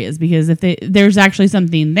those areas because if there's actually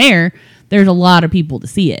something there, there's a lot of people to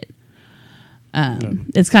see it.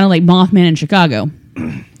 It's kind of like Mothman in Chicago,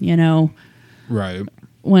 you know? Right.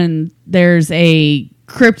 When there's a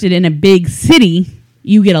cryptid in a big city,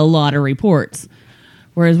 you get a lot of reports.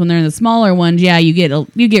 Whereas when they're in the smaller ones, yeah, you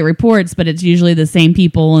get reports, but it's usually the same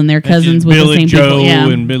people and their cousins with Billy the same Joe people. Yeah.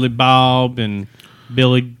 and Billy Bob and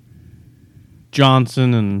Billy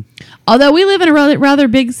Johnson and. Although we live in a rather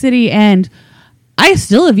big city, and I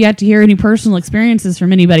still have yet to hear any personal experiences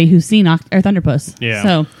from anybody who's seen our Thunderpuss. Yeah.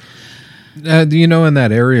 So. You know, in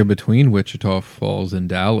that area between Wichita Falls and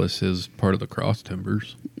Dallas is part of the Cross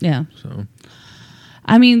Timbers. Yeah. So,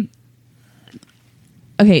 I mean,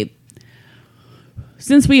 okay,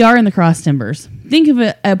 since we are in the Cross Timbers, think of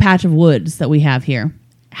a patch of woods that we have here.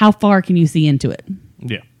 How far can you see into it?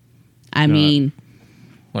 Yeah. I mean,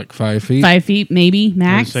 like 5 feet? 5 feet, maybe, I'd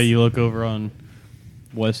max. say you look over on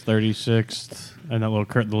West 36th and that little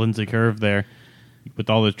the Lindsay Curve there with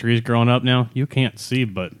all the trees growing up now, you can't see,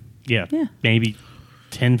 but yeah. Maybe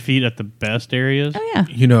 10 feet at the best areas. Oh, yeah.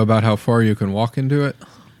 You know about how far you can walk into it?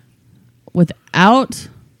 Without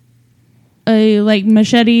a, like,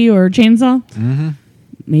 machete or chainsaw? Mm-hmm.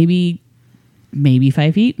 Maybe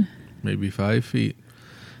 5 feet? Maybe 5 feet.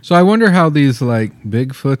 So I wonder how these, like,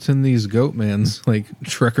 Bigfoots and these Goatmans, like,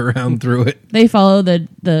 trek around through it. They follow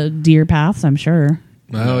the deer paths, I'm sure.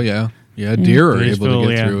 Oh, yeah. Yeah, deer are able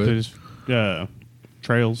to get through it. Just,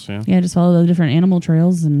 trails, yeah. Yeah, just follow the different animal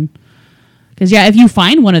trails. And because, yeah, if you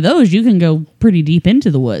find one of those, you can go pretty deep into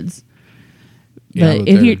the woods.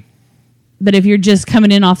 But if you're just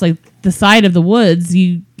coming in off like the side of the woods,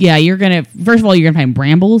 you're gonna, first of all, you're gonna find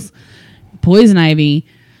brambles, poison ivy,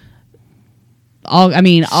 all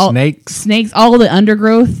snakes, all the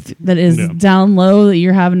undergrowth that is down low that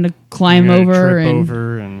you're having to climb over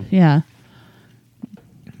and yeah,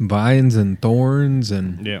 vines and thorns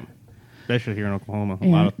and yeah, especially here in Oklahoma. A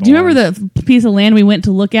lot of thorns. Do you remember the piece of land we went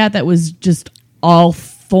to look at that was just all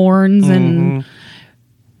thorns and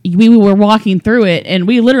we were walking through it and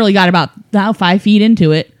we literally got about 5 feet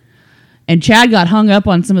into it and Chad got hung up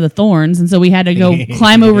on some of the thorns and so we had to go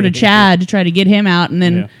climb over to Chad to try to get him out and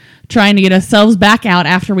then trying to get ourselves back out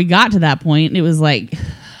after we got to that point. And it was like,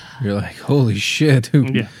 you're like, holy shit,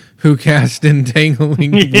 who cast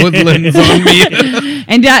Entangling Woodlands on me?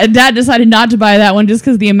 And Dad decided not to buy that one just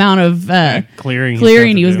because the amount of clearing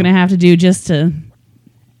he was going to have to do just to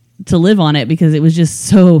live on it because it was just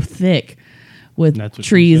so thick with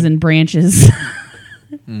trees and branches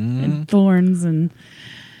and thorns and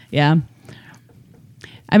yeah.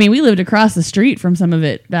 I mean, we lived across the street from some of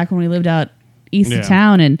it back when we lived out east of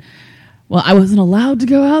town and well, I wasn't allowed to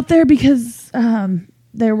go out there because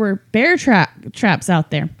there were bear traps out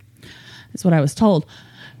there. That's what I was told.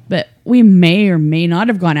 But we may or may not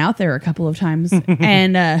have gone out there a couple of times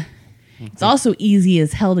and it's also easy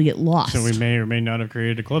as hell to get lost. So we may or may not have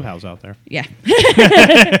created a clubhouse out there. Yeah.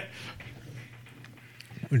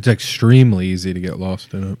 It's extremely easy to get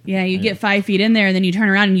lost in it. Yeah, you get 5 feet in there and then you turn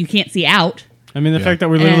around and you can't see out. I mean, the fact that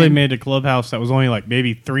we literally made a clubhouse that was only like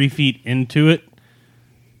maybe 3 feet into it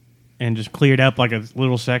and just cleared up like a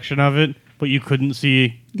little section of it, but you couldn't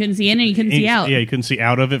see. You couldn't see in and you couldn't see out. Yeah, you couldn't see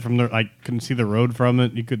out of it from the, couldn't see the road from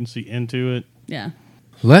it. You couldn't see into it. Yeah.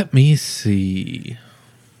 Let me see.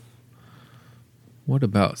 What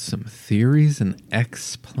about some theories and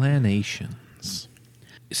explanations?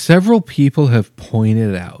 Several people have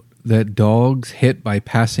pointed out that dogs hit by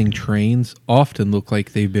passing trains often look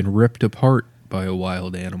like they've been ripped apart by a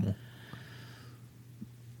wild animal.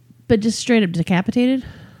 But just straight up decapitated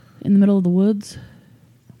in the middle of the woods?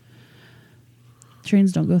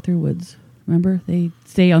 Trains don't go through woods. Remember? They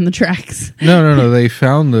stay on the tracks. No. They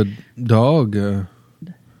found the dog on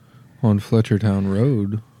Fletchertown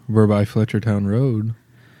Road. We're by Fletchertown Road,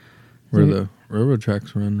 where the railroad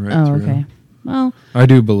tracks run right through. Okay. Well, I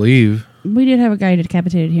do believe. We did have a guy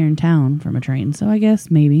decapitated here in town from a train, so I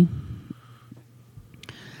guess maybe.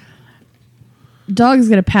 Dogs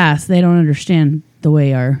get a pass. They don't understand the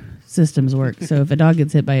way our systems work. So if a dog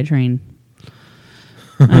gets hit by a train,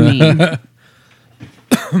 I mean...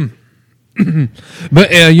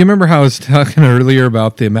 But you remember how I was talking earlier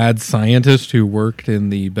about the mad scientist who worked in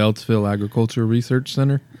the Beltsville Agricultural Research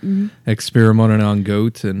Center experimenting on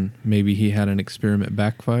goats, and maybe he had an experiment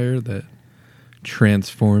backfire that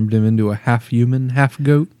transformed him into a half-human,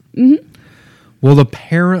 half-goat? Mm-hmm. Well,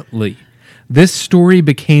 apparently, this story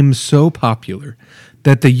became so popular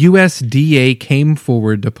that the USDA came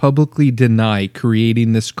forward to publicly deny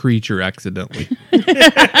creating this creature accidentally.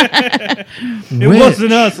 It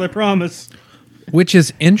wasn't us, I promise. Which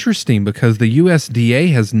is interesting because the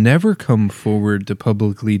USDA has never come forward to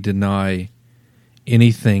publicly deny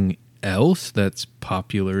anything else that's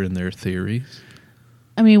popular in their theories.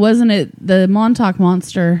 I mean, wasn't it the Montauk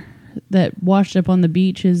monster that washed up on the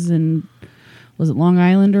beaches in, was it Long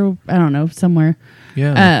Island or, I don't know, somewhere?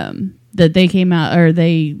 Yeah. That they came out, or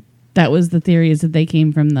that was the theory, is that they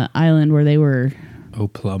came from the island where they were. Oh,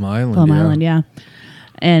 Plum Island. Plum Island, yeah.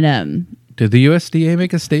 And did the USDA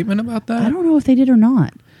make a statement about that? I don't know if they did or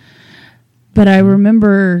not. But I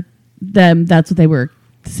remember them, that's what they were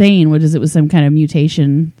saying, which is it was some kind of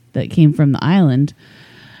mutation that came from the island.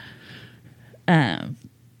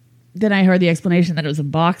 Then I heard the explanation that it was a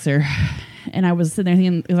boxer. And I was sitting there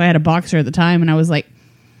thinking, because I had a boxer at the time, and I was like,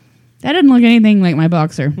 that doesn't look anything like my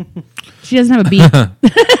boxer. She doesn't have a beak.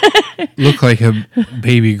 Looked like a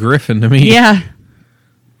baby griffin to me. Yeah.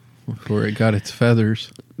 Before it got its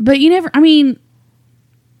feathers. But you never, I mean,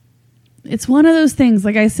 it's one of those things,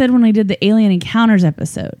 like I said when I did the Alien Encounters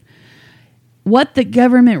episode, what the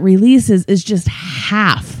government releases is just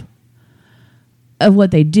half of what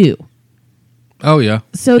they do. Oh, yeah.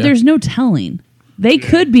 So there's no telling. They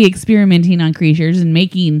could be experimenting on creatures and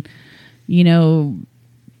making,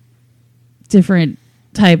 different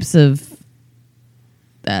types of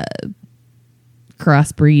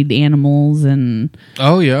crossbreed animals and...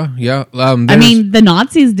 Oh, yeah. I mean, the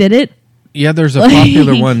Nazis did it. Yeah, there's a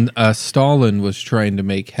popular one. Stalin was trying to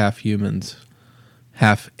make half humans,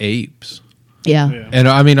 half apes. Yeah. And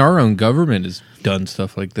I mean, our own government has done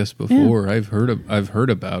stuff like this before. Yeah. I've heard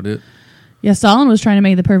about it. Yeah, Stalin was trying to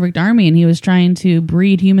make the perfect army, and he was trying to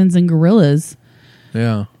breed humans and gorillas.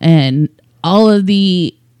 Yeah. And all of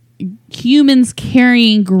the humans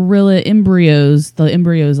carrying gorilla embryos, the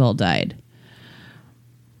embryos all died.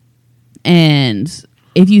 And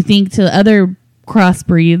if you think to other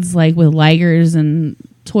crossbreeds, like with ligers and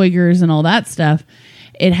toigers and all that stuff,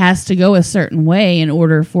 it has to go a certain way in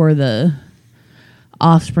order for the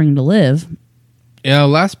offspring to live. Yeah,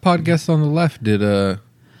 last podcast on the left did a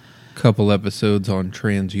couple episodes on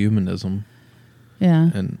transhumanism.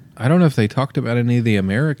 Yeah. And I don't know if they talked about any of the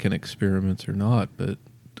American experiments or not, but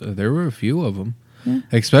there were a few of them. Yeah.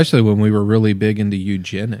 Especially when we were really big into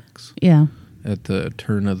eugenics Yeah. at the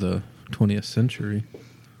turn of the 20th century.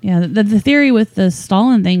 Yeah. The theory with the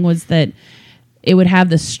Stalin thing was that it would have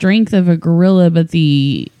the strength of a gorilla, but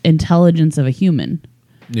the intelligence of a human.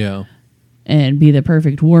 Yeah. And be the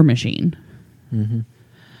perfect war machine. Mm-hmm.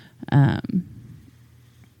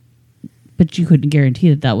 But you couldn't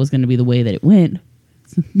guarantee that was going to be the way that it went.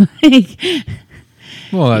 Like,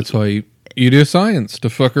 Well, that's why you do science, to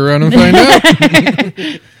fuck around and find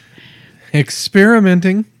out.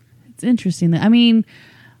 Experimenting. it's interesting. I mean,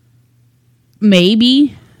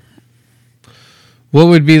 maybe. What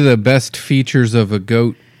would be the best features of a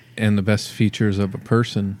goat and the best features of a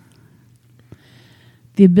person?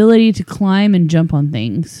 The ability to climb and jump on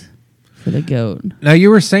things for the goat. Now, you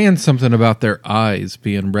were saying something about their eyes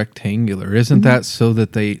being rectangular. Isn't that so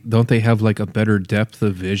that they have like a better depth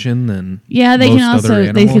of vision than Yeah, they most can also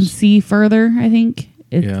other they can animals? see further, I think,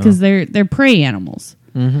 Yeah. because they're prey animals.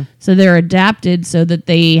 Mm-hmm. So they're adapted so that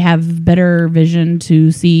they have better vision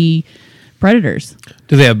to see predators.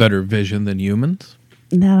 Do they have better vision than humans?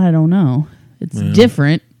 That I don't know. It's Yeah.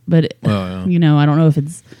 different, but Well, yeah. you know, I don't know if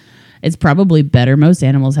it's probably better. Most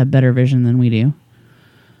animals have better vision than we do.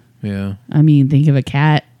 Yeah. I mean, think of a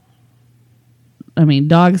cat. I mean,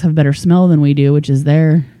 dogs have better smell than we do, which is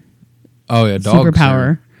their Oh, yeah. Dogs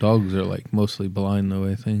superpower. Dogs are like mostly blind, though,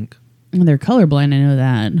 I think. They're colorblind. I know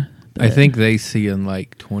that. I think they see in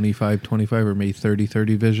like 25 or maybe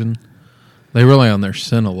 30 vision. They rely on their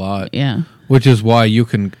scent a lot. Yeah. Which is why you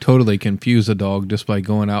can totally confuse a dog just by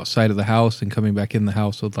going outside of the house and coming back in the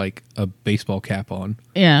house with like a baseball cap on.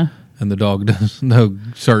 Yeah. And the dog they'll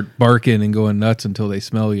start barking and going nuts until they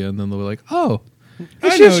smell you. And then they'll be like, oh,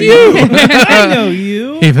 it's just you. I know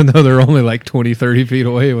you. Even though they're only like 20, 30 feet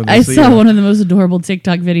away when they I see saw you. one of the most adorable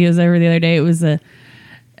TikTok videos ever the other day. It was a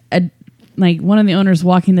like one of the owners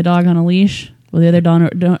walking the dog on a leash. Well, the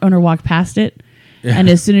other owner walked past it. Yeah. And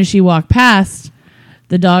as soon as she walked past,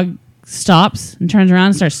 the dog stops and turns around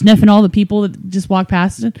and starts sniffing all the people that just walked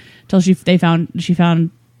past it until she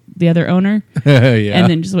found the other owner. Yeah. And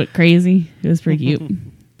then just went crazy. It was pretty cute.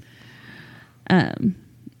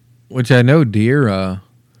 Which I know deer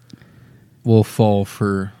will fall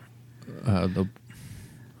for the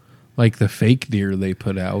fake deer they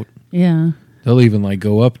put out. Yeah. They'll even like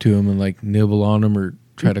go up to them and like nibble on them or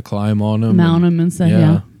try to climb on them. Mount them and stuff,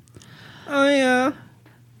 yeah. Oh, yeah.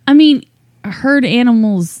 I mean, herd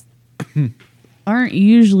animals aren't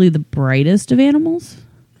usually the brightest of animals.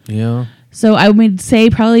 Yeah. So I would say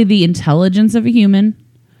probably the intelligence of a human,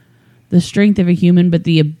 the strength of a human, but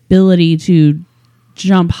the ability to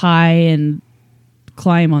jump high and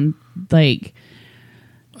climb on, like,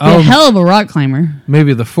 a hell of a rock climber.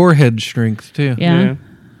 Maybe the forehead strength too. Yeah.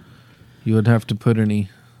 You would have to put any.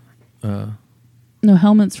 No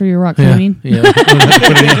helmets for your rock climbing. Yeah. You wouldn't have to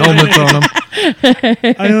put any helmets on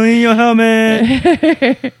them. I don't need your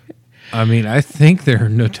helmet. I mean, I think they're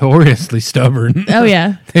notoriously stubborn. Oh,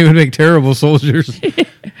 yeah. They would make terrible soldiers.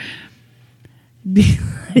 You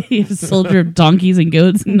have a soldier of donkeys and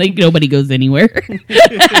goats, and like nobody goes anywhere.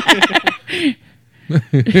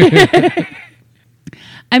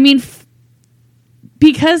 I mean,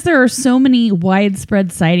 because there are so many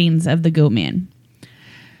widespread sightings of the goat man,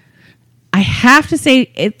 I have to say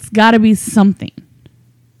it's got to be something.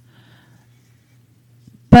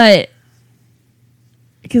 But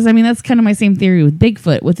because I mean that's kind of my same theory with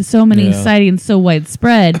Bigfoot. With so many sightings so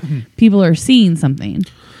widespread, people are seeing something.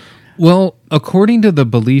 Well, according to the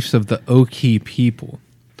beliefs of the Oki people,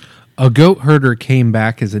 a goat herder came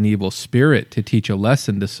back as an evil spirit to teach a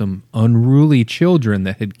lesson to some unruly children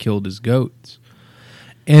that had killed his goats.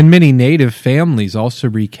 And many native families also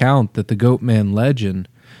recount that the goat man legend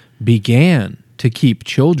began to keep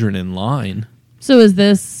children in line. So is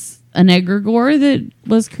this an egregore that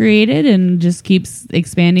was created and just keeps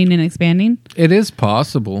expanding and expanding? It is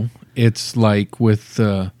possible. It's like with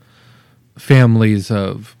families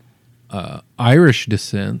of Irish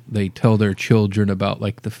descent, they tell their children about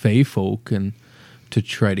like the fae folk and to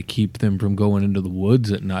try to keep them from going into the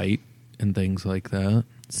woods at night and things like that.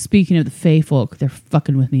 Speaking of the fae folk, they're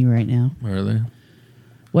fucking with me right now. Are they?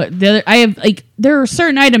 What the other? I have like there are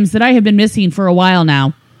certain items that I have been missing for a while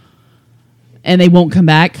now, and they won't come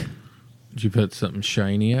back. Did you put something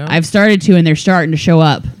shiny out? I've started to, and they're starting to show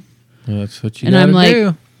up. Well, that's what you And gotta I'm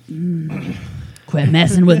like, do. Quit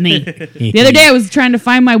messing with me. The other day I was trying to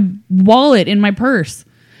find my wallet in my purse,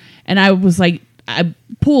 and I was like, I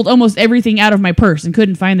pulled almost everything out of my purse and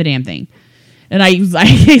couldn't find the damn thing. And I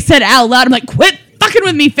said out loud, I'm like, quit fucking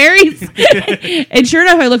with me, fairies. And sure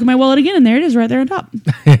enough, I look at my wallet again, and there it is right there on top.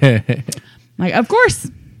 Like, of course.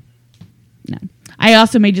 No. I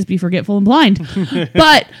also may just be forgetful and blind.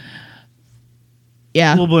 But,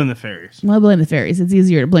 yeah. We'll blame the fairies. Well, I blame the fairies. It's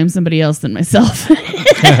easier to blame somebody else than myself.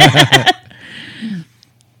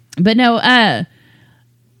 But no, I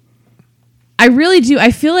really do.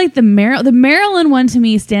 I feel like the Maryland one to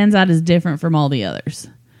me stands out as different from all the others.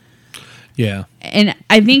 Yeah. And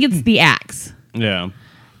I think it's the axe. Yeah.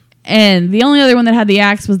 And the only other one that had the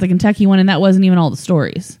axe was the Kentucky one, and that wasn't even all the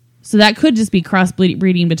stories. So that could just be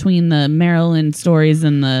cross-breeding between the Maryland stories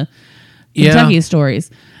and the Kentucky stories.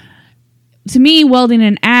 To me, welding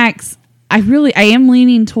an axe, I am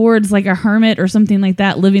leaning towards like a hermit or something like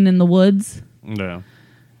that, living in the woods. Yeah.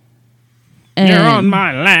 And, You're on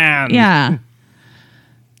my land. Yeah.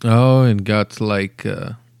 Oh, and got like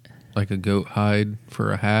a goat hide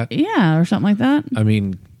for a hat. Yeah, or something like that. I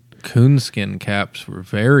mean, coonskin caps were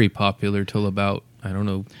very popular till about,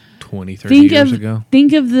 20, 30 years ago.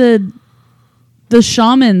 Think of the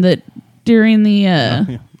shaman that during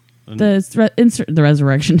the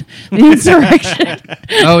resurrection, the insurrection.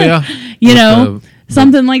 Oh yeah, You With know,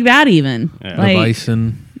 something like that even. Yeah. the Like,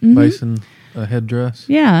 bison headdress.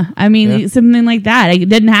 yeah, I mean, Yeah. something like that. It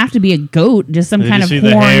didn't have to be a goat, just some Did kind you of see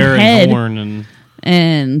horn the hair head. and horn and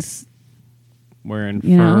And, wearing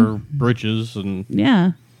You fur know? breeches and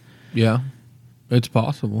yeah, Yeah, it's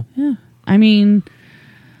possible. yeah. I mean,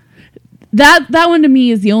 that one to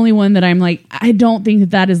me is the only one that I'm like, I don't think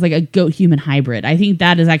that is like a goat human hybrid. I think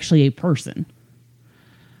that is actually a person.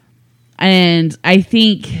 And I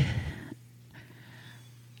think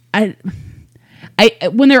I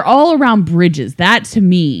when they're all around bridges, that to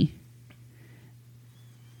me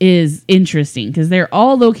is interesting because they're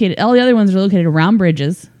all located. All the other ones are located around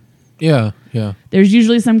bridges. Yeah, yeah. There's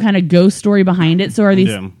usually some kind of ghost story behind it. So are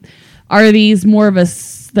these more of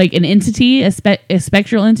like an entity, a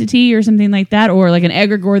spectral entity, or something like that, or like an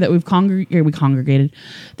egregore that we congregated,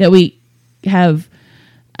 that we have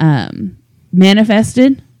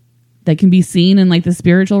manifested, that can be seen in like the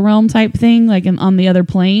spiritual realm type thing, like on the other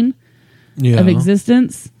plane of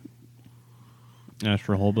existence.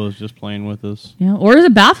 Astral Hobo's just playing with us. Yeah, or is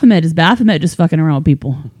it Baphomet? Is Baphomet just fucking around with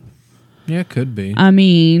people? Yeah, it could be. I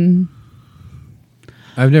mean,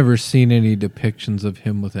 I've never seen any depictions of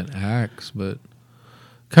him with an axe, but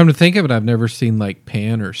come to think of it, I've never seen like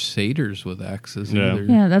Pan or satyrs with axes either.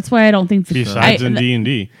 yeah, that's why I don't think Besides in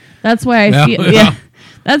D&D. That's why I feel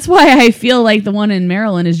that's why I feel like the one in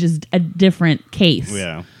Maryland is just a different case.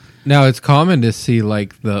 Yeah. Now it's common to see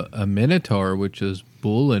like a minotaur, which is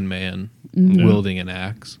bull and man, wielding an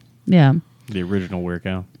axe. Yeah. The original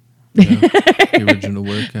workout. The original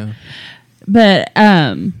workout. But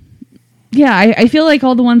yeah, I feel like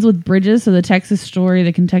all the ones with bridges, so the Texas story,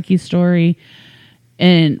 the Kentucky story,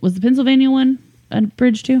 and was the Pennsylvania one a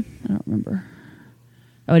bridge too? I don't remember.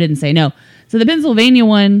 Oh, I didn't say no. So the Pennsylvania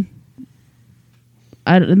one,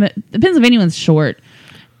 the Pennsylvania one's short.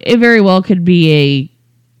 It very well could be a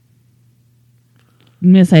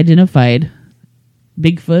misidentified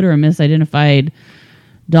Bigfoot or a misidentified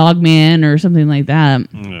Dogman or something like that.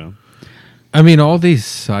 Yeah. I mean, all these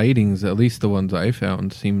sightings, at least the ones I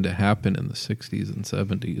found, seem to happen in the 60s and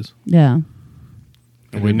 70s. Yeah.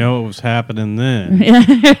 And we know what was happening then.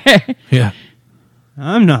 Yeah.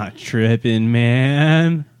 I'm not tripping,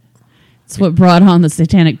 man. It's what brought on the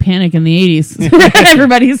satanic panic in the 80s.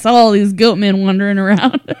 Everybody saw all these goat men wandering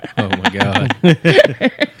around. Oh, my God.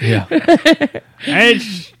 Yeah.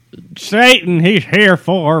 It's Satan. He's here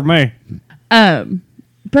for me.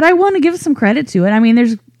 But I want to give some credit to it. I mean,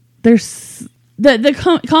 there's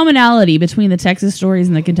the commonality between the Texas stories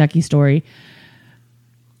and the Kentucky story.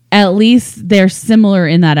 At least they're similar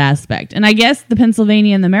in that aspect. And I guess the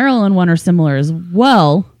Pennsylvania and the Maryland one are similar as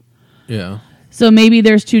well. Yeah. So maybe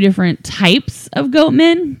there's two different types of goat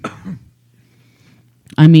men.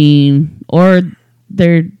 I mean, or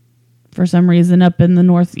they're, for some reason, up in the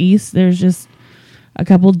Northeast, there's just a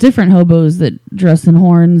couple different hobos that dress in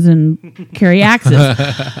horns and carry axes.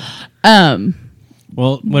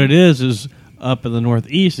 Well, what it is up in the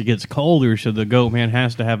Northeast, it gets colder, so the goat man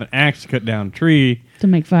has to have an axe to cut down a tree to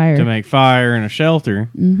make fire. and a shelter.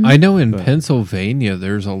 I know in Pennsylvania,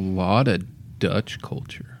 there's a lot of Dutch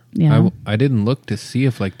culture. Yeah. I didn't look to see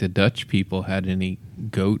if like the Dutch people had any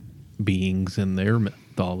goat beings in their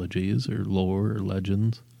mythologies or lore or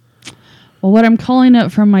legends. Well, what I'm calling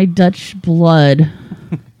up from my Dutch blood,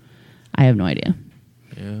 I have no idea.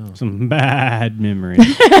 Yeah. Some bad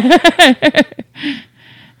memories.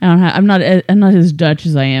 I'm not as Dutch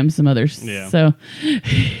as I am some others. Yeah. So,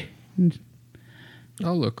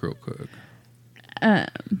 I'll look real quick.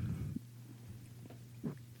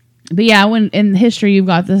 but yeah, when in history you've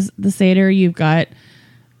got the satyr, you've got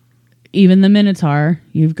even the minotaur,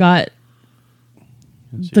 you've got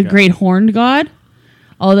the great horned god,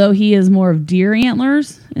 although he is more of deer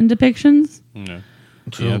antlers in depictions. No.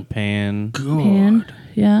 Yeah, Pan. Pan,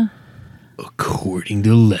 yeah. According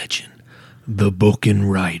to legend, the Boken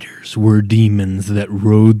Riders were demons that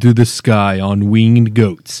rode through the sky on winged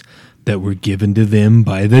goats that were given to them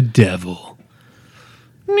by the devil.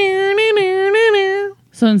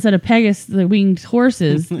 So instead of Pegasus, the winged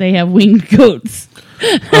horses, they have winged goats.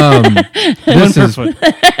 This is,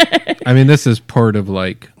 I mean, this is part of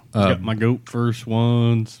like Got my goat first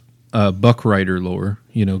ones. Buck Rider lore,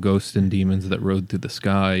 you know, ghosts and demons that rode through the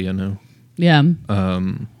sky, you know. Yeah.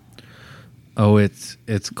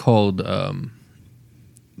 It's called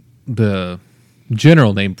the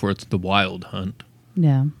general name for it's the Wild Hunt.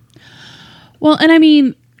 Yeah. Well, and I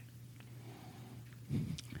mean,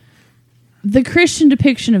 the Christian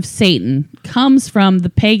depiction of Satan comes from the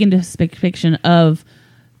pagan depiction of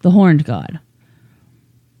the horned god.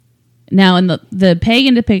 Now, in the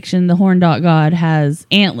pagan depiction, the horned god has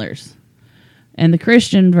antlers. And the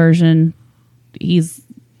Christian version, he's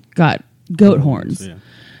got goat horns. Yeah.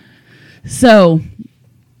 So,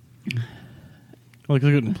 Well,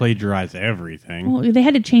 they couldn't plagiarize everything. well, they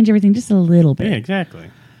had to change everything just a little bit. Yeah, exactly.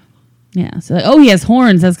 Yeah. So, like, oh, he has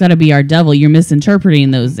horns. That's got to be our devil. You're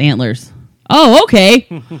misinterpreting those antlers. Oh, okay.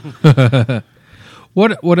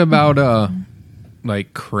 What about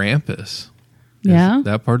like Krampus? Yeah. Is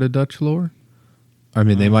that part of Dutch lore? I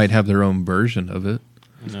mean, they might have their own version of it.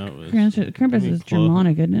 No, it was, Krampus is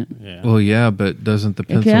Germanic, isn't it? yeah. Well, yeah, but doesn't the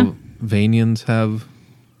Okay. Pennsylvanians have,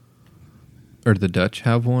 or the Dutch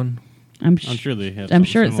have one? I'm sure they have. I'm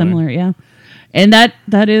sure it's similar. Yeah. And that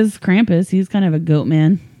is Krampus. He's kind of a goat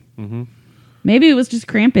man. Mm-hmm. Maybe it was just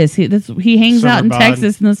Krampus. He hangs out in Summer bod.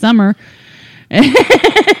 Texas in the summer.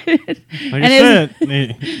 Like I said,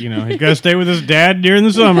 he's got to stay with his dad during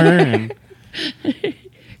the summer. And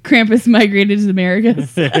Krampus migrated to the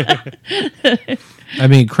Americas. I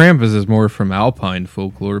mean, Krampus is more from Alpine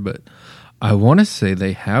folklore, but I want to say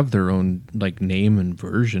they have their own like name and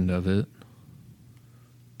version of it.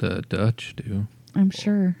 The Dutch do. I'm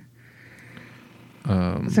sure.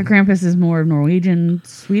 So Krampus is more Norwegian,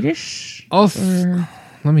 Swedish?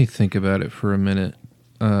 Let me think about it for a minute.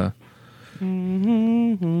 On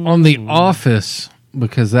The Office,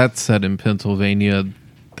 because that's set in Pennsylvania,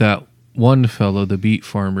 that one fellow, the beet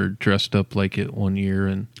farmer, dressed up like it one year,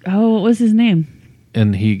 and What was his name?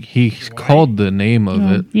 he called the name of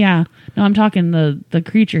it. Yeah. No, I'm talking the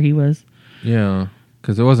creature he was. Yeah,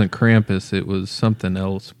 because it wasn't Krampus, it was something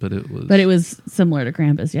else, but it was. But it was similar to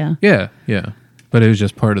Krampus, yeah. Yeah. But it was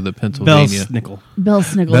just part of the Pennsylvania. Belsnickel.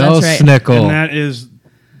 Belsnickel, that's right. Belsnickel. And that is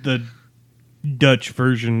the Dutch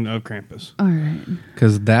version of Krampus. All right.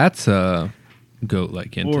 Because that's a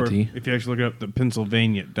goat-like entity. Or if you actually look up the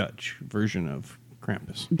Pennsylvania Dutch version of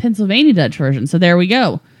Krampus. Pennsylvania Dutch version. So there we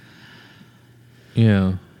go.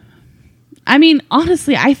 Yeah. I mean,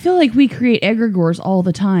 honestly, I feel like we create egregores all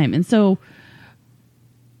the time. And so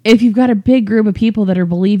if you've got a big group of people that are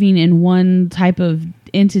believing in one type of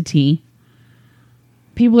entity,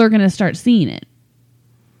 people are going to start seeing it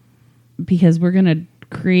because we're going to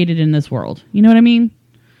create it in this world. You know what I mean?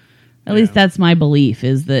 At least that's my belief,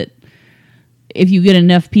 is that if you get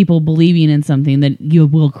enough people believing in something, that you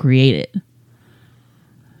will create it.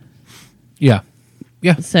 Yeah.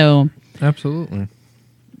 So, Absolutely.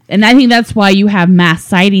 and I think that's why you have mass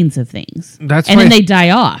sightings of things. And then they die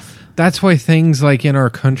off. That's why things like in our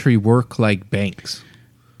country work like banks.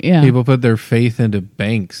 Yeah. People put their faith into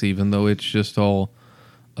banks, even though it's just all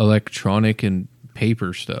electronic and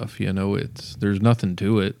paper stuff. You know, there's nothing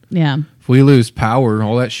to it. Yeah. If we lose power,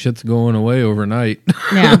 all that shit's going away overnight.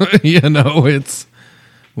 Yeah. You know,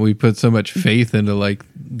 we put so much faith into like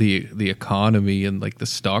the economy and like the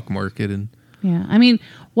stock market and Yeah. I mean,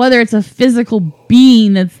 whether it's a physical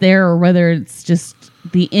being that's there or whether it's just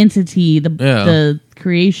the entity, the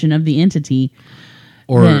creation of the entity.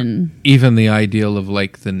 or then, even the ideal of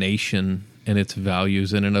like the nation and its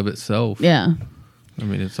values in and of itself. yeah. I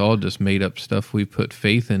mean, it's all just made up stuff we put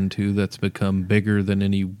faith into that's become bigger than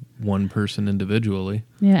any one person individually.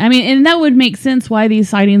 Yeah, I mean, and that would make sense why these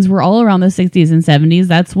sightings were all around the 60s and 70s.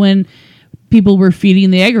 That's when people were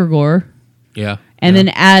feeding the egregore. Yeah. And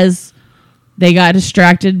then as they got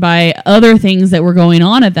distracted by other things that were going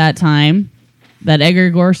on at that time, that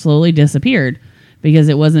egregore slowly disappeared because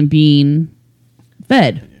it wasn't being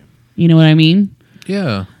fed. You know what I mean?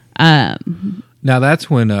 Yeah. Now that's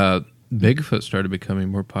when Bigfoot started becoming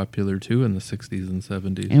more popular too in the 60s and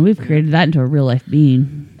 70s. And we've created that into a real life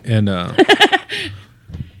being. And a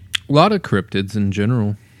lot of cryptids in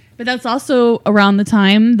general. But that's also around the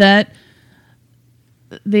time that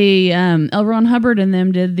the L. Ron Hubbard and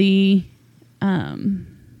them did the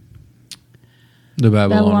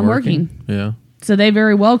Babylon Working. Yeah. So they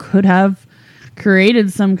very well could have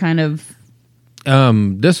created some kind of.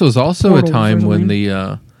 This was also a portals or time when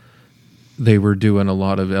something. they were doing a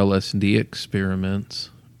lot of LSD experiments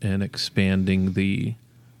and expanding the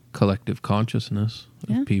collective consciousness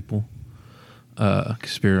of people.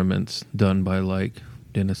 Experiments done by like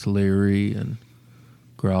Dennis Leary and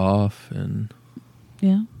Groff and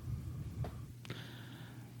Yeah.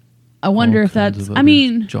 I wonder all if kinds that's. of I others.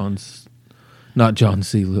 mean, Not John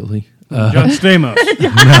C. Lilly. John Stamos.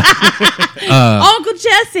 Uncle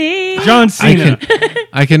Jesse. John Cena.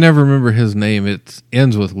 I can never remember his name. It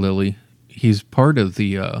ends with Lilly. He's part of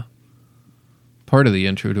the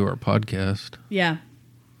intro to our podcast. Yeah.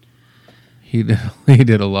 He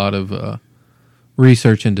did a lot of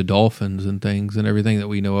research into dolphins and things, and everything that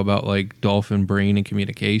we know about like dolphin brain and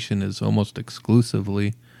communication is almost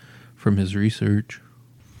exclusively from his research.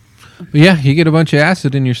 But yeah, you get a bunch of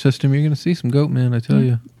acid in your system, you're going to see some goat man, I tell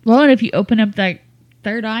you. Well, and if you open up that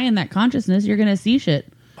third eye and that consciousness, you're going to see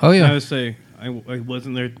shit. Oh I yeah. would say, I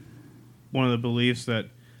wasn't there one of the beliefs that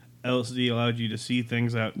LSD allowed you to see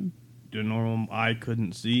things that the normal eye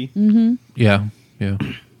couldn't see? Yeah.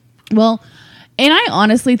 Well, and I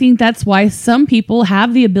honestly think that's why some people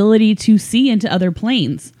have the ability to see into other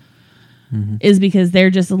planes, is because they're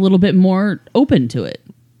just a little bit more open to it.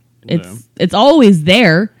 It's always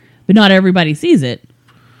there, but not everybody sees it.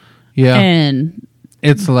 Yeah. And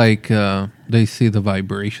It's like they see the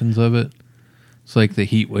vibrations of it. It's like the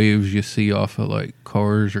heat waves you see off of like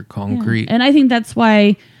cars or concrete. and I think that's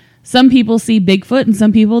why some people see Bigfoot and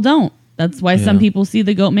some people don't. That's why some people see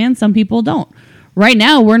the goat man, some people don't. Right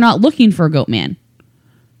now, we're not looking for a goat man.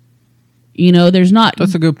 You know, there's not.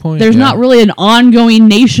 That's a good point. There's not really an ongoing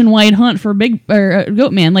nationwide hunt for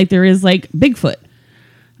goat man like there is like Bigfoot.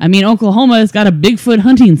 I mean, Oklahoma has got a Bigfoot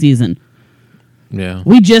hunting season. Yeah.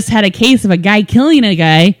 We just had a case of a guy killing a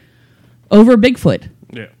guy over Bigfoot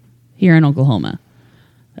Yeah. here in Oklahoma.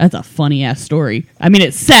 That's a funny ass story. I mean,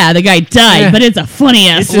 it's sad the guy died, but it's a funny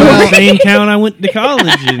ass It's story. in the same town I went to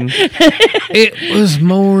college in. It was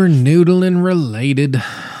more noodling related.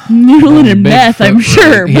 Noodling and meth, Bigfoot, I'm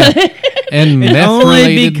sure. right, But And meth Only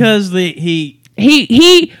related. because he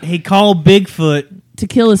he called Bigfoot to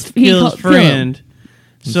kill his kill his friend.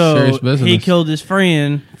 So serious business. he killed his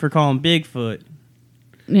friend for calling Bigfoot.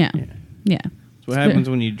 Yeah. That's what happens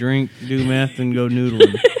when you drink, do meth, and go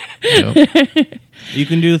noodling. Yep. You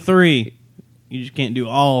can do 3. You just can't do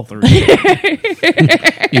all 3.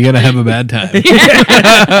 You're going to have a bad time.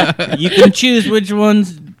 You can choose which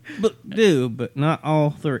ones do, but not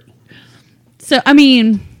all 3. So I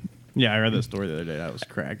mean, Yeah, I read that story the other day. I was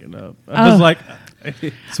cracking up. I was like,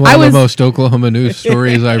 It's one I of was- the most Oklahoma news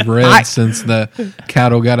stories I've read since the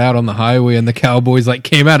cattle got out on the highway and the cowboys like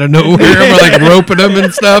came out of nowhere and were like roping them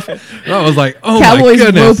and stuff. And I was like, oh cowboys my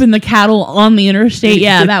goodness. roping the cattle on the interstate.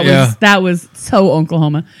 Yeah, that was so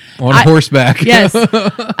Oklahoma. On horseback. Yes.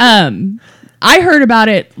 I heard about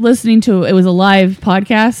it listening to it was a live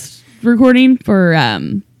podcast recording for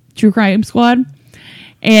True Crime Squad,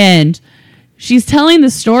 and she's telling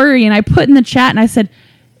the story, and I put in the chat and I said,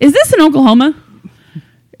 "Is this in Oklahoma?"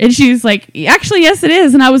 And she's like, "Actually, yes, it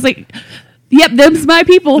is." And I was like, "Yep, them's my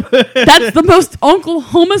people." That's the most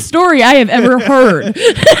Oklahoma story I have ever heard.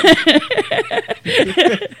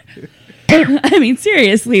 I mean,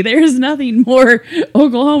 seriously, there's nothing more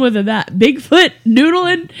Oklahoma than that. Bigfoot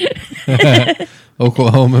noodling.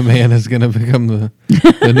 Oklahoma man is going to become the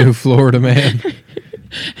new Florida man.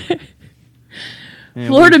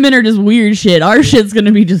 Florida men are just weird shit. Our shit's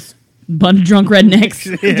gonna be just a bunch of drunk rednecks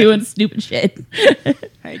doing stupid shit.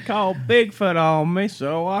 he called Bigfoot on me,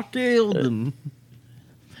 so I killed him.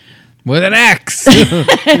 With an axe. But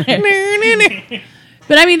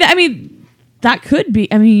I mean, that could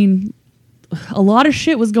be. I mean, a lot of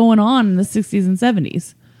shit was going on in the 60s and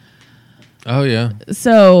 70s. Oh, yeah.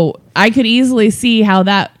 So I could easily see how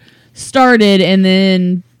that started, and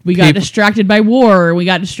then we got distracted by war. We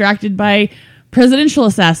got distracted by presidential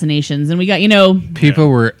assassinations, and we got, People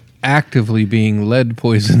were actively being lead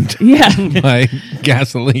poisoned Yeah. by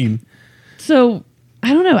gasoline. So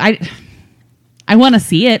I don't know. I want to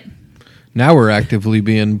see it. Now we're actively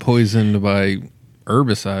being poisoned by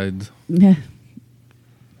herbicides. Yeah.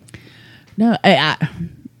 No,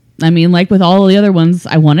 I mean, like with all the other ones,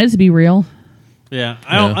 I want it to be real. Yeah,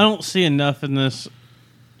 I don't see enough in this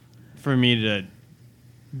for me to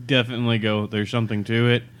definitely go, there's something to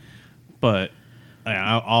it. But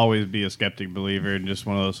I'll always be a skeptic believer and just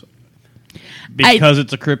one of those. Because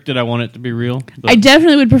it's a cryptid, I want it to be real. I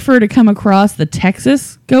definitely would prefer to come across the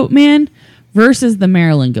Texas goat man versus the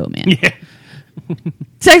Maryland goat man. Yeah.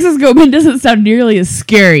 Texas goat man doesn't sound nearly as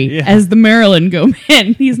scary Yeah. as the Maryland goat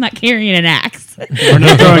man. He's not carrying an axe. We're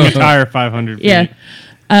not throwing a tire 500 feet.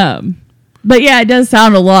 Yeah. But yeah, it does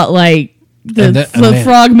sound a lot like the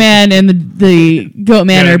frog man and the goat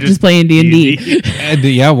man Yeah, are just playing D&D.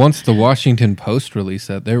 And once the Washington Post released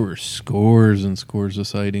that, there were scores and scores of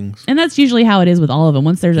sightings. And that's usually how it is with all of them.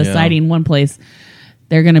 Once there's a Yeah. sighting in one place,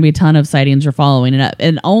 there are going to be a ton of sightings are following it up.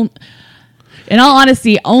 And in all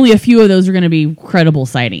honesty, only a few of those are going to be credible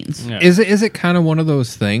sightings. Yeah. Is it kind of one of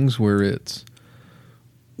those things where it's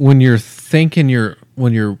when you're thinking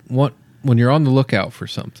when you're on the lookout for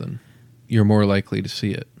something, you're more likely to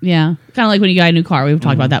see it. Yeah. Kind of like when you buy a new car. We've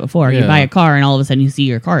talked about that before. You Yeah. buy a car and all of a sudden you see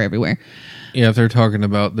your car everywhere. Yeah, if they're talking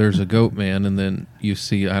about there's a goat man and then you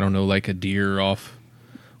see, I don't know, like a deer off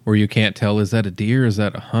where you can't tell, is that a deer? Is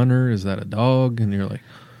that a hunter? Is that a dog? And you're like,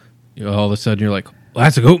 all of a sudden you're like, well,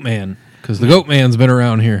 that's a goat man because the goat man's been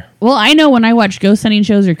around here. Well, I know when I watch ghost hunting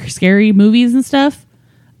shows or scary movies and stuff,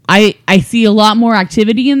 I see a lot more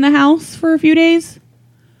activity in the house for a few days.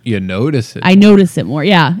 You notice it. I notice it more.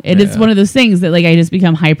 Yeah. And it's Yeah. one of those things that like I just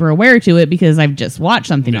become hyper aware to it because I've just watched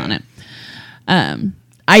something on it.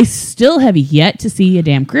 I still have yet to see a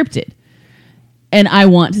damn cryptid. And I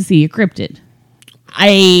want to see a cryptid.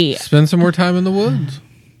 Spend some more time in the woods.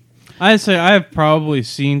 I'd say I have probably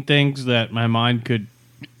seen things that my mind could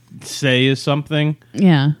say is something,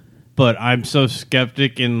 Yeah. but I'm so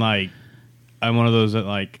skeptic and like I'm one of those that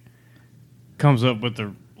like comes up with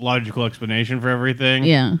the logical explanation for everything.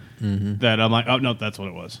 Yeah. That I'm like, oh no, that's what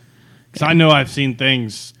it was. Because I know I've seen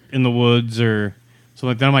things in the woods or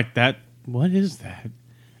something like that. I'm like, what is that?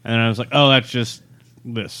 And then I was like, oh, that's just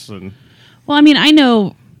this. And Well, I mean, I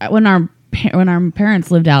know when our parents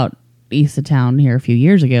lived out east of town here a few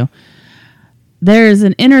years ago, there's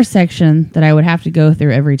an intersection that I would have to go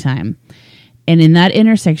through every time. And in that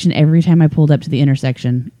intersection, every time I pulled up to the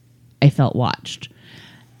intersection, I felt watched.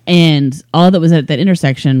 And all that was at that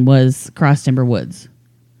intersection was Cross Timber Woods.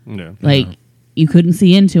 yeah. Like, you couldn't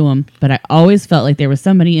see into them, but I always felt like there was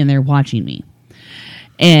somebody in there watching me.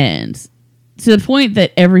 And to the point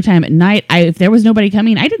that every time at night, if there was nobody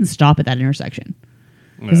coming, I didn't stop at that intersection.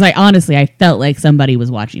 Because I felt like somebody was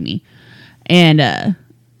watching me. And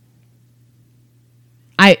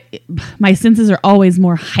my senses are always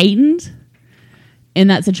more heightened in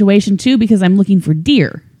that situation too, because I'm looking for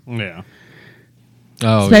deer. Yeah.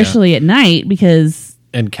 Oh, Especially at night, because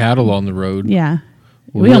yeah. And cattle on the road. yeah.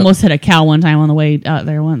 Well, We yeah. almost hit a cow one time on the way out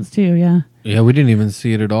there once too, yeah. Yeah, we didn't even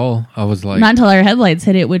see it at all. I was like, Not until our headlights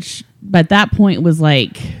hit it, which at that point was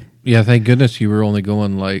like, yeah, thank goodness you were only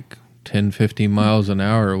going like 10, 15 miles an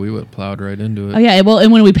hour. We would have plowed right into it. oh yeah, well,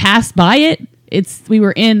 and when we passed by it, we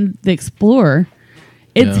were in the Explorer.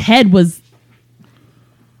 Its Yeah. head was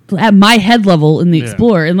at my head level in the Yeah.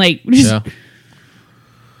 Explorer, and like, just, Yeah.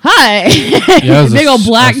 hi, Yeah, it was big a old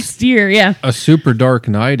black s- steer, yeah. A super dark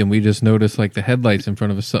night, and we just noticed like the headlights in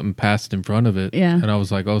front of us, something passed in front of it. Yeah. And I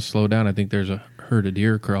was like, oh, slow down. I think there's a herd of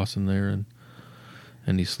deer crossing there.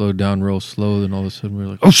 And he slowed down real slow. Then all of a sudden we were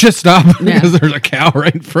like, oh, shit, stop. Yeah. Because there's a cow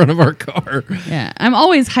right in front of our car. Yeah, I'm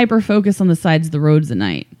always hyper focused on the sides of the roads at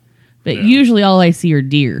night, but usually all I see are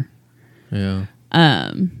deer, Yeah.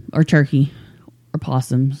 or turkey, or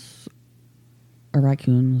possums, or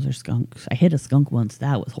raccoons, or skunks. I hit a skunk once.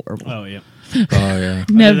 That was horrible. Oh, yeah. Oh, yeah.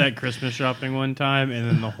 I Never- did that Christmas shopping one time, and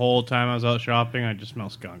then the whole time I was out shopping, I just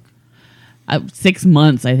smelled skunk. 6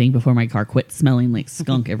 months, I think, before my car quit smelling like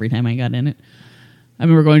skunk every time I got in it. I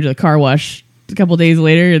remember going to the car wash a couple days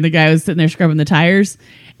later, and the guy was sitting there scrubbing the tires,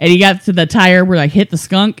 and he got to the tire where I hit the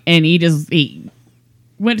skunk, and he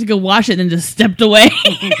went to go wash it and then just stepped away.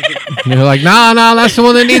 You're like, no, that's the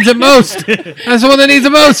one that needs it most. That's the one that needs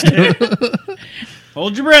it most.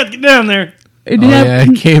 Hold your breath. Get down there. Yeah,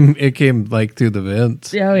 it came like through the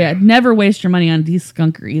vents. Oh yeah, never waste your money on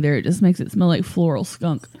de-skunker either. It just makes it smell like floral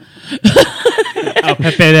skunk. I'll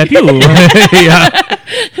pepe that you.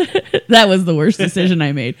 Yeah. That was the worst decision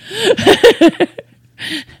I made.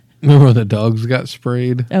 Remember when the dogs got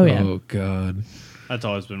sprayed? Oh, yeah. Oh, God. That's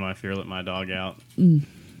always been my fear. Let my dog out.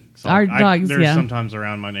 So Our dogs, they're yeah. sometimes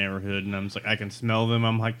around my neighborhood, and I'm just like, I can smell them.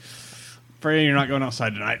 I'm like, afraid you're not going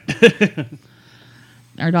outside tonight.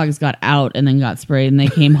 Our dogs got out and then got sprayed, and they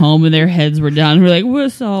came home and their heads were down. We're like, we're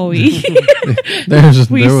sorry.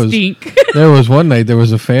 We stink. There was one night, there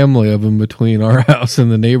was a family of them between our house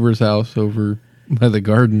and the neighbor's house over by the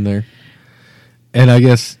garden there. And I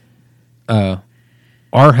guess our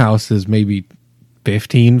house is maybe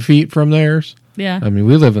 15 feet from theirs. Yeah. I mean,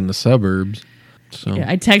 we live in the suburbs. So Yeah,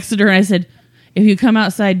 I texted her and I said, if you come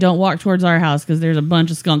outside, don't walk towards our house because there's a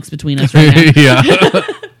bunch of skunks between us right now. yeah.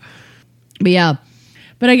 But yeah.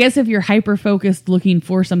 But I guess if you're hyper focused looking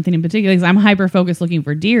for something in particular, because I'm hyper focused looking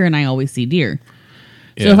for deer and I always see deer.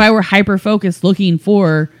 So Yeah. if I were hyper focused looking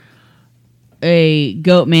for a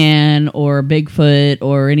goat man or Bigfoot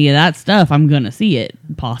or any of that stuff, I'm going to see it,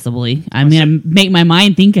 possibly. I'm going to make my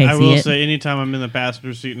mind think I I see will it. say, anytime I'm in the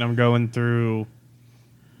passenger seat and I'm going through,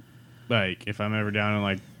 like, if I'm ever down in,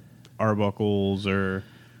 like, Arbuckles or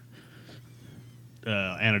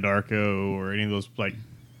Anadarko or any of those, like,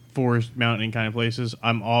 forest mountain kind of places,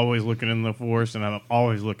 I'm always looking in the forest and I'm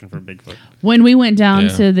always looking for Bigfoot. When we went down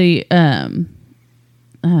Yeah. to the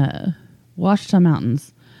Ouachita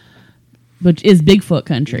Mountains, which is Bigfoot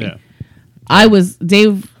country, Yeah. I was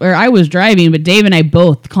driving, but Dave and I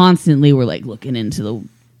both constantly were like looking into the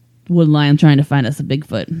wood line trying to find us a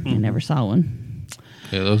Bigfoot. I never saw one.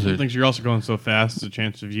 Yeah, those I are. think you're also going so fast, the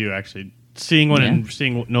chance of you actually seeing one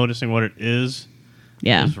and noticing what it is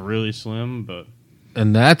Yeah. really slim, but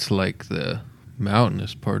And that's like the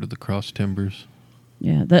mountainous part of the cross timbers.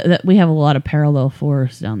 Yeah. We have a lot of parallel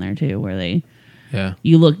forests down there too, where Yeah.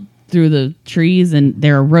 you look through the trees and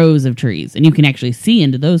there are rows of trees and you can actually see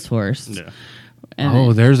into those forests. yeah. And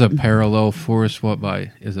Oh, there's a parallel forest.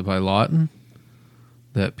 Is it by Lawton?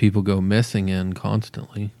 That people go missing in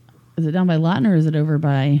constantly. is it down by Lawton or is it over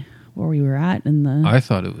by where we were at in the... I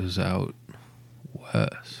thought it was out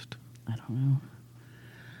west. I don't know.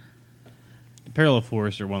 Parallel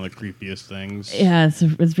forests are one of the creepiest things. Yeah,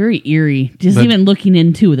 it's very eerie. Just But- even looking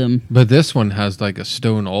into them. But this one has like a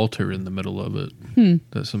stone altar in the middle of it Hmm.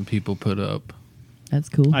 that some people put up. That's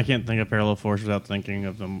cool. I can't think of parallel forest without thinking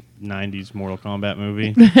of the 90s Mortal Kombat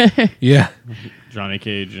movie. Yeah. Johnny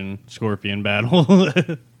Cage and Scorpion battle.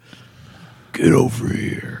 Get over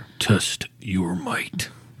here. Test your might.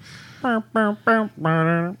 But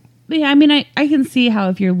yeah, I mean, I can see how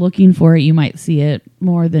if you're looking for it, you might see it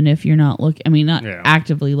more than if you're not not Yeah.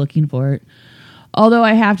 actively looking for it. Although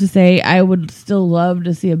I have to say, I would still love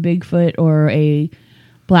to see a Bigfoot or a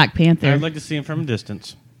Black Panther. I'd like to see him from a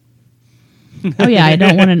distance. Oh yeah, I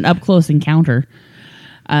don't want an up close encounter.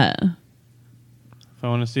 If I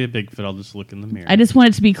want to see a Bigfoot, I'll just look in the mirror. I just want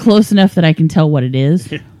it to be close enough that I can tell what it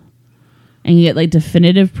is, Yeah. and get like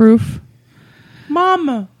definitive proof.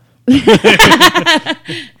 Mama!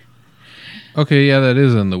 Okay, yeah, that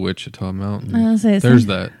is on the Wichita Mountain. I was gonna say, it's There's in-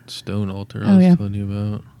 that stone altar Oh, I was yeah. telling you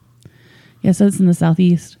about. Yeah, so it's in the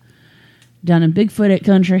southeast, down in Bigfoot at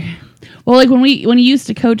country. Well, like when you used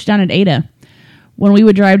to coach down at Ada, when we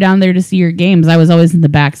would drive down there to see your games, I was always in the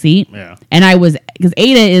back seat. Yeah. And I was, because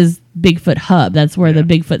Ada is Bigfoot Hub. That's where the Yeah.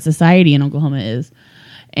 Bigfoot Society in Oklahoma is.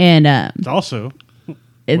 And It's also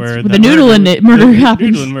it's where where the Noodlin murder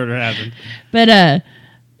happened. Noodlin murder happened. But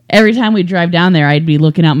every time we drive down there, I'd be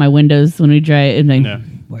looking out my windows when we drive and like, Yeah.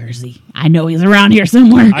 where is he? I know he's around here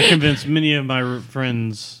somewhere. I convinced many of my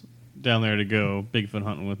friends down there to go Bigfoot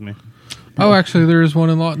hunting with me. Oh, actually, there is one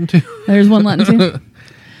in Lawton, too. There's one Lutton too.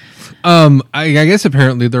 I guess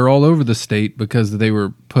apparently they're all over the state because they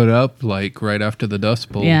were put up like right after the Dust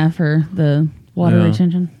Bowl. Yeah, for the water Yeah.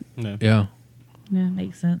 retention. No. Yeah. Yeah,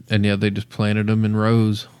 makes sense. And yeah, they just planted them in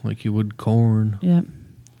rows like you would corn. Yep.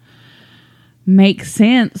 Makes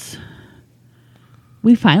sense.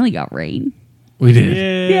 We finally got rain. We did.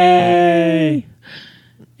 Yay!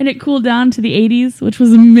 And it cooled down to the 80s, which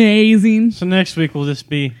was amazing. So next week will just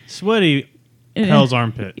be sweaty Yeah. Hell's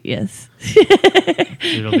Armpit. Yes.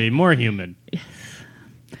 It'll be more humid.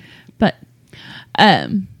 But I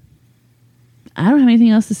don't have anything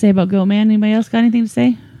else to say about Goat Man. Anybody else got anything to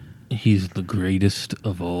say? He's the greatest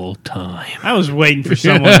of all time. I was waiting for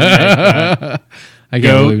someone to make that. I can't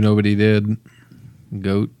Goat. believe nobody did.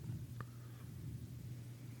 Goat.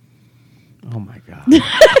 Oh my god.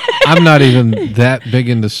 I'm not even that big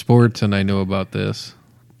into sports, and I know about this.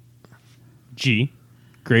 G,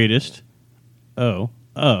 greatest, O,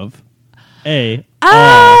 of, A,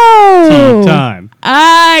 Oh! time.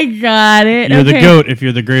 I got it. You're the Okay. GOAT if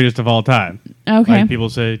you're the greatest of all time. Okay. Like people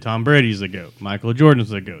say Tom Brady's the GOAT, Michael Jordan's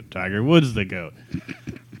the GOAT, Tiger Woods the GOAT.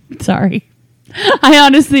 Sorry. I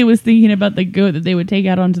honestly was thinking about the goat that they would take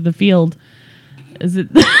out onto the field. Is it?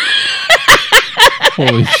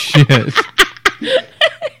 Holy shit.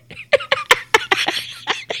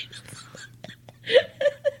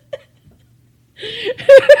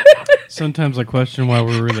 Sometimes I question why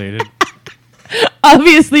we're related.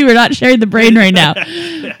 Obviously, we're not sharing the brain right now.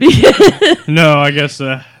 No, I guess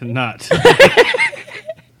not.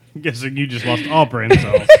 I'm guessing you just lost all brain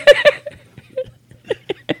cells.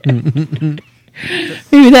 Maybe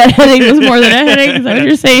that headache was more than a headache. Is that what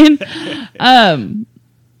you're saying?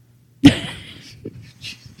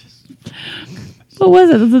 What was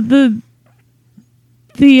it?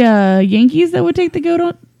 The Yankees that would take the goat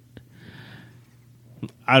on?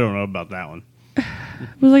 I don't know about that one. It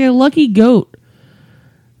was like a lucky goat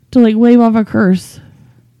to like wave off a curse.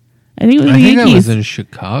 I think it was the think that Yankees. was in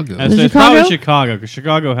Chicago. I Was said it probably Chicago? Chicago, because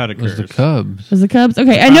Chicago had a It curse. was the Cubs. Was the Cubs?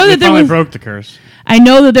 Okay, I know that there finally was. broke the curse. I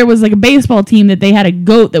know that there was like a baseball team that they had a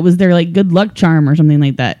goat that was their like good luck charm or something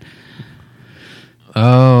like that,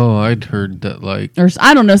 Oh, I'd heard that like or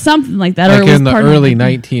I don't know, something like that. or like it was in the part of early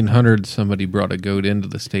 1900s, somebody brought a goat into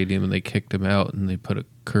the stadium and they kicked him out and they put a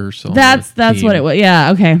curse on. That's the team. what it was.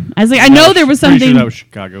 Yeah, okay. I was like, I know there was Pretty something. Sure that was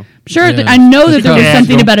Chicago. Sure, Yeah. I know that there was Cubs.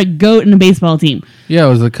 something about a goat in a baseball team. Yeah, it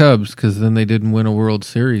was the Cubs because then they didn't win a World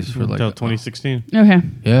Series for like Until 2016. Okay,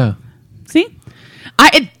 Yeah, see,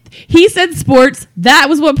 he said sports. That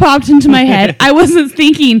was what popped into my head. I wasn't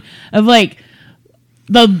thinking of like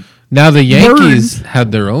the. now the Yankees Birds.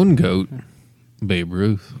 had their own goat, Babe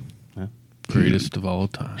Ruth, greatest of all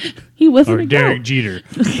time, He wasn't Or a Derek goat. Jeter.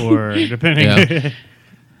 Or depending. Yeah.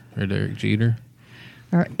 or Derek Jeter.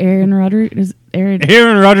 Or Aaron Rodgers. Aaron.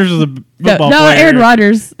 Aaron Rodgers was a No, football player. Aaron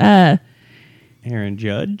Rodgers. Aaron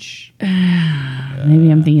Judge? Maybe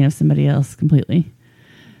I'm thinking of somebody else completely.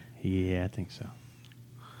 Yeah, I think so.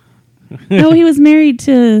 No, he was married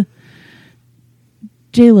to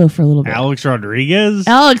J-Lo for a little bit. Alex Rodriguez?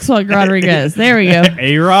 Alex Rodriguez. There we go.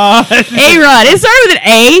 A-Rod? A-Rod. It started with an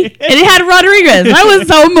A, and it had Rodriguez. I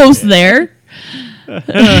was almost there.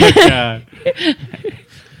 God.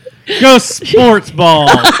 Go sports ball.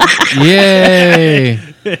 Yay!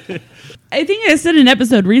 I think I said in an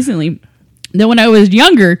episode recently that when I was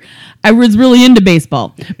younger, I was really into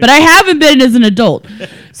baseball, but I haven't been as an adult.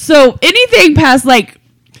 So anything past like,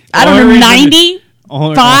 I don't know, 90?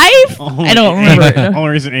 Only- Five? only- I don't remember. The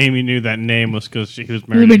only reason Amy knew that name was because she was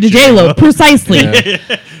married Remember to to J-Lo, precisely.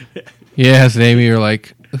 Yeah. Yes, and Amy, you're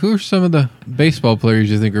like, who are some of the baseball players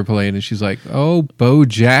you think are playing? And she's like, oh, Bo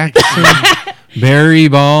Jackson, Barry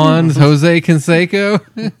Bonds, Jose Canseco,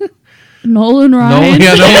 Nolan Ryan.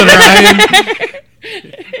 Nolan Ryan.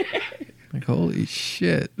 Like, holy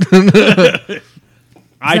shit.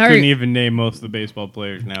 I Sorry. couldn't even name most of the baseball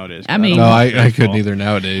players nowadays. I mean- No, don't I watch couldn't baseball. either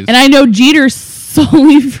nowadays. And I know Jeter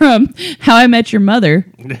solely from How I Met Your Mother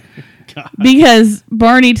because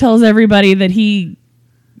Barney tells everybody that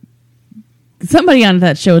somebody on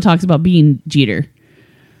that show talks about being Jeter.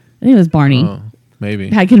 I think it was Barney. Oh, maybe.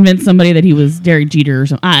 Had convinced somebody that he was Derek Jeter or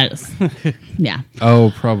something. Yeah.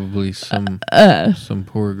 Oh, probably some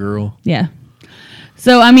poor girl. Yeah.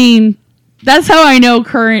 So, I mean, that's how I know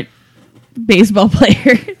current baseball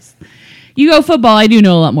players. You go football, I do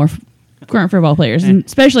know a lot more current football players, and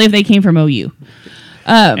especially if they came from OU.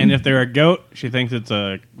 And if they're a goat, she thinks it's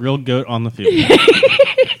a real goat on the field.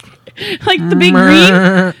 Like the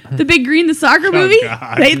big green, the soccer movie.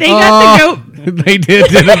 God. They got the goat. They did,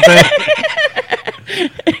 didn't they?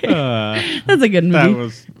 That's a good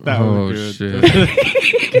movie. That Oh, was good.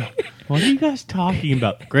 shit. What are you guys talking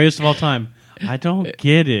about? Greatest of all time. I don't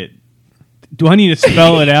get it. Do I need to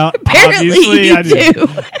spell it out? Apparently, Obviously, you I do.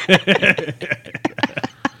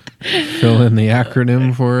 Fill in the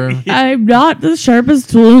acronym for her. I'm not the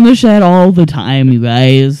sharpest tool in the shed all the time, you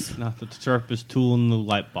guys. Not the sharpest tool in the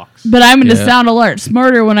light box. But I'm going to Yeah. sound a lot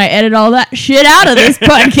smarter when I edit all that shit out of this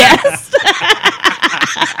podcast.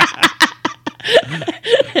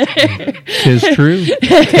 Tis true.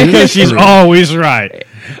 Because she's always right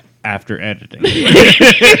after editing.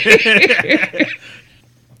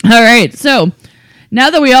 All right, so now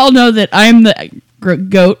that we all know that I'm the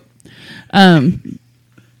goat,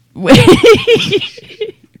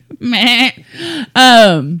 meh,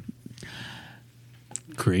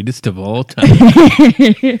 Greatest of all time.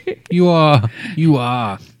 You are.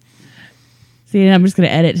 see, I'm just going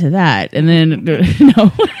to edit to that, and then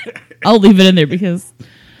no, I'll leave it in there because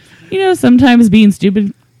sometimes being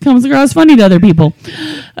stupid comes across funny to other people,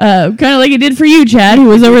 kind of like it did for you, Chad, who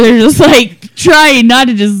was over there just like trying not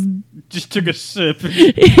to just Just took a sip.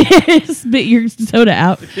 spit your soda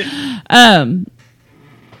out.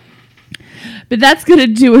 But that's going to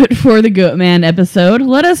do it for the Goat Man episode.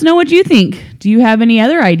 Let us know what you think. Do you have any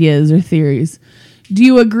other ideas or theories? Do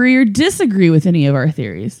you agree or disagree with any of our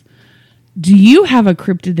theories? do you have a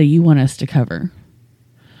cryptid that you want us to cover?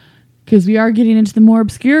 Because we are getting into the more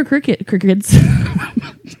obscure crickets.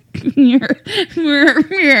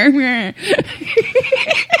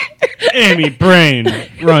 Amy Brain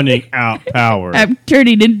running out power. I'm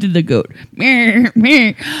turning into the goat.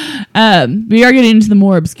 We are getting into the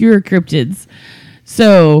more obscure cryptids.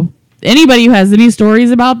 So anybody who has any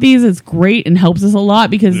stories about these, it's great and helps us a lot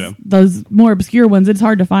because those more obscure ones, it's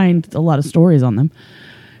hard to find a lot of stories on them.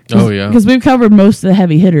 Oh, yeah. Because we've covered most of the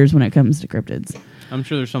heavy hitters when it comes to cryptids. I'm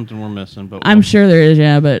sure there's something we're missing, but I'm sure there is,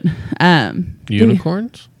 yeah, but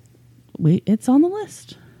Unicorns? It's on the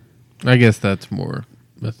list. I guess that's more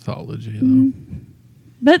mythology, though.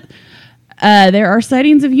 But there are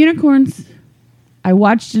sightings of unicorns. I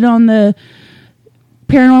watched it on the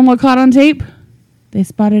Paranormal Caught on Tape. They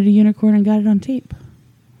spotted a unicorn and got it on tape.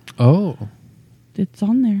 Oh. It's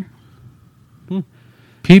on there.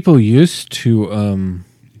 People used to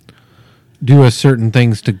do certain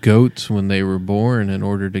things to goats when they were born in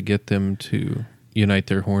order to get them to unite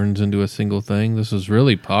their horns into a single thing. This was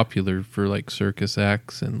really popular for like circus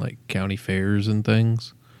acts and like county fairs and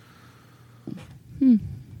things.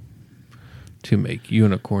 To make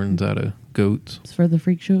unicorns out of goats. It's for the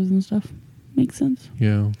freak shows and stuff. Makes sense.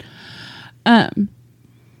 Yeah.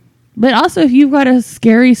 But also, if you've got a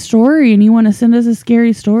scary story and you want to send us a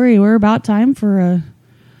scary story, we're about time for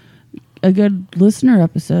a good listener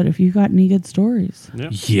episode. If you've got any good stories,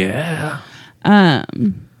 Yeah.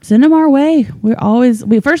 send them our way.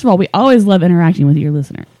 First of all, we always love interacting with you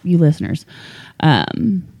listeners.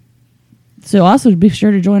 So also be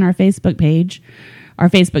sure to join our Facebook page, our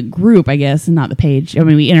Facebook group, I guess, and not the page. I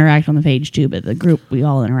mean, we interact on the page too, but the group we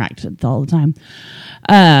all interact with all the time.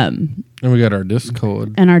 And we got our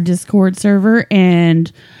Discord. And our Discord server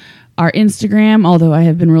and our Instagram, although I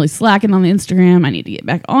have been really slacking on the Instagram. I need to get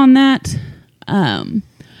back on that.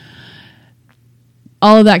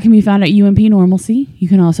 All of that can be found at UMP Normalcy. You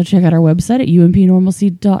can also check out our website at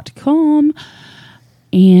umpnormalcy.com.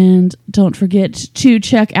 And don't forget to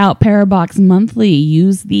check out Parabox Monthly.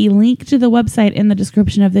 Use the link to the website in the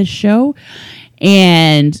description of this show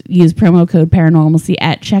and use promo code Paranormalcy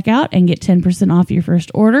at checkout and get 10% off your first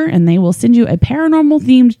order. And they will send you a paranormal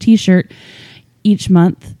themed t-shirt each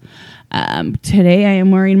month. Today I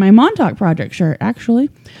am wearing my Montauk Project shirt, actually.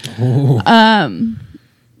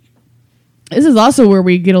 This is also where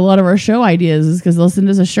we get a lot of our show ideas, is because they'll send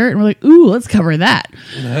us a shirt and we're like, ooh, let's cover that.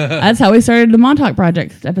 That's how we started the Montauk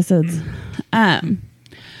Project episodes.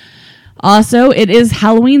 Also, it is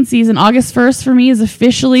Halloween season. August 1st for me is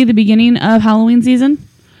officially the beginning of Halloween season.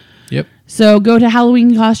 Yep. So go to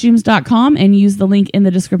HalloweenCostumes.com and use the link in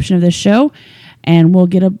the description of this show, and we'll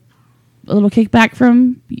get a little kickback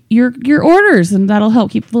from your orders, and that'll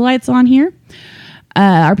help keep the lights on here.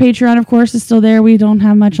 Our Patreon, of course, is still there. We don't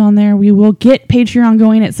have much on there. We will get Patreon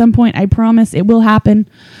going at some point. I promise it will happen.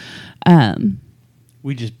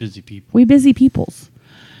 We just busy people. We busy peoples.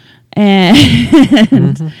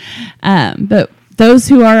 And but those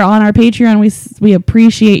who are on our Patreon, we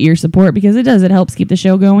appreciate your support because it helps keep the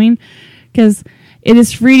show going, because it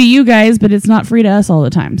is free to you guys, but it's not free to us all the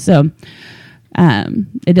time. So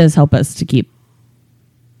it does help us to keep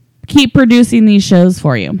producing these shows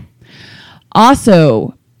for you.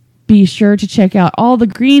 Also, be sure to check out all the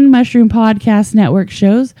Green Mushroom Podcast Network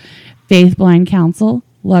shows: Faith Blind Council,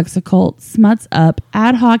 Lux Occult, Smuts Up,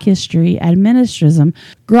 Ad Hoc History, Administrism,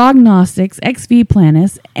 Grognostics, XV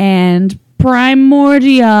Planus, and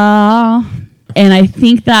Primordia. And I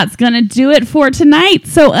think that's going to do it for tonight.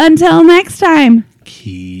 So until next time.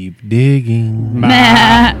 Keep digging.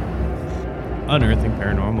 Unearthing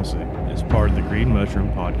Paranormalcy is part of the Green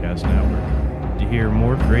Mushroom Podcast Network. To hear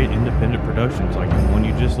more great independent productions like the one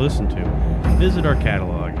you just listened to, visit our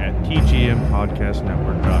catalog at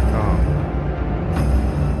tgmpodcastnetwork.com.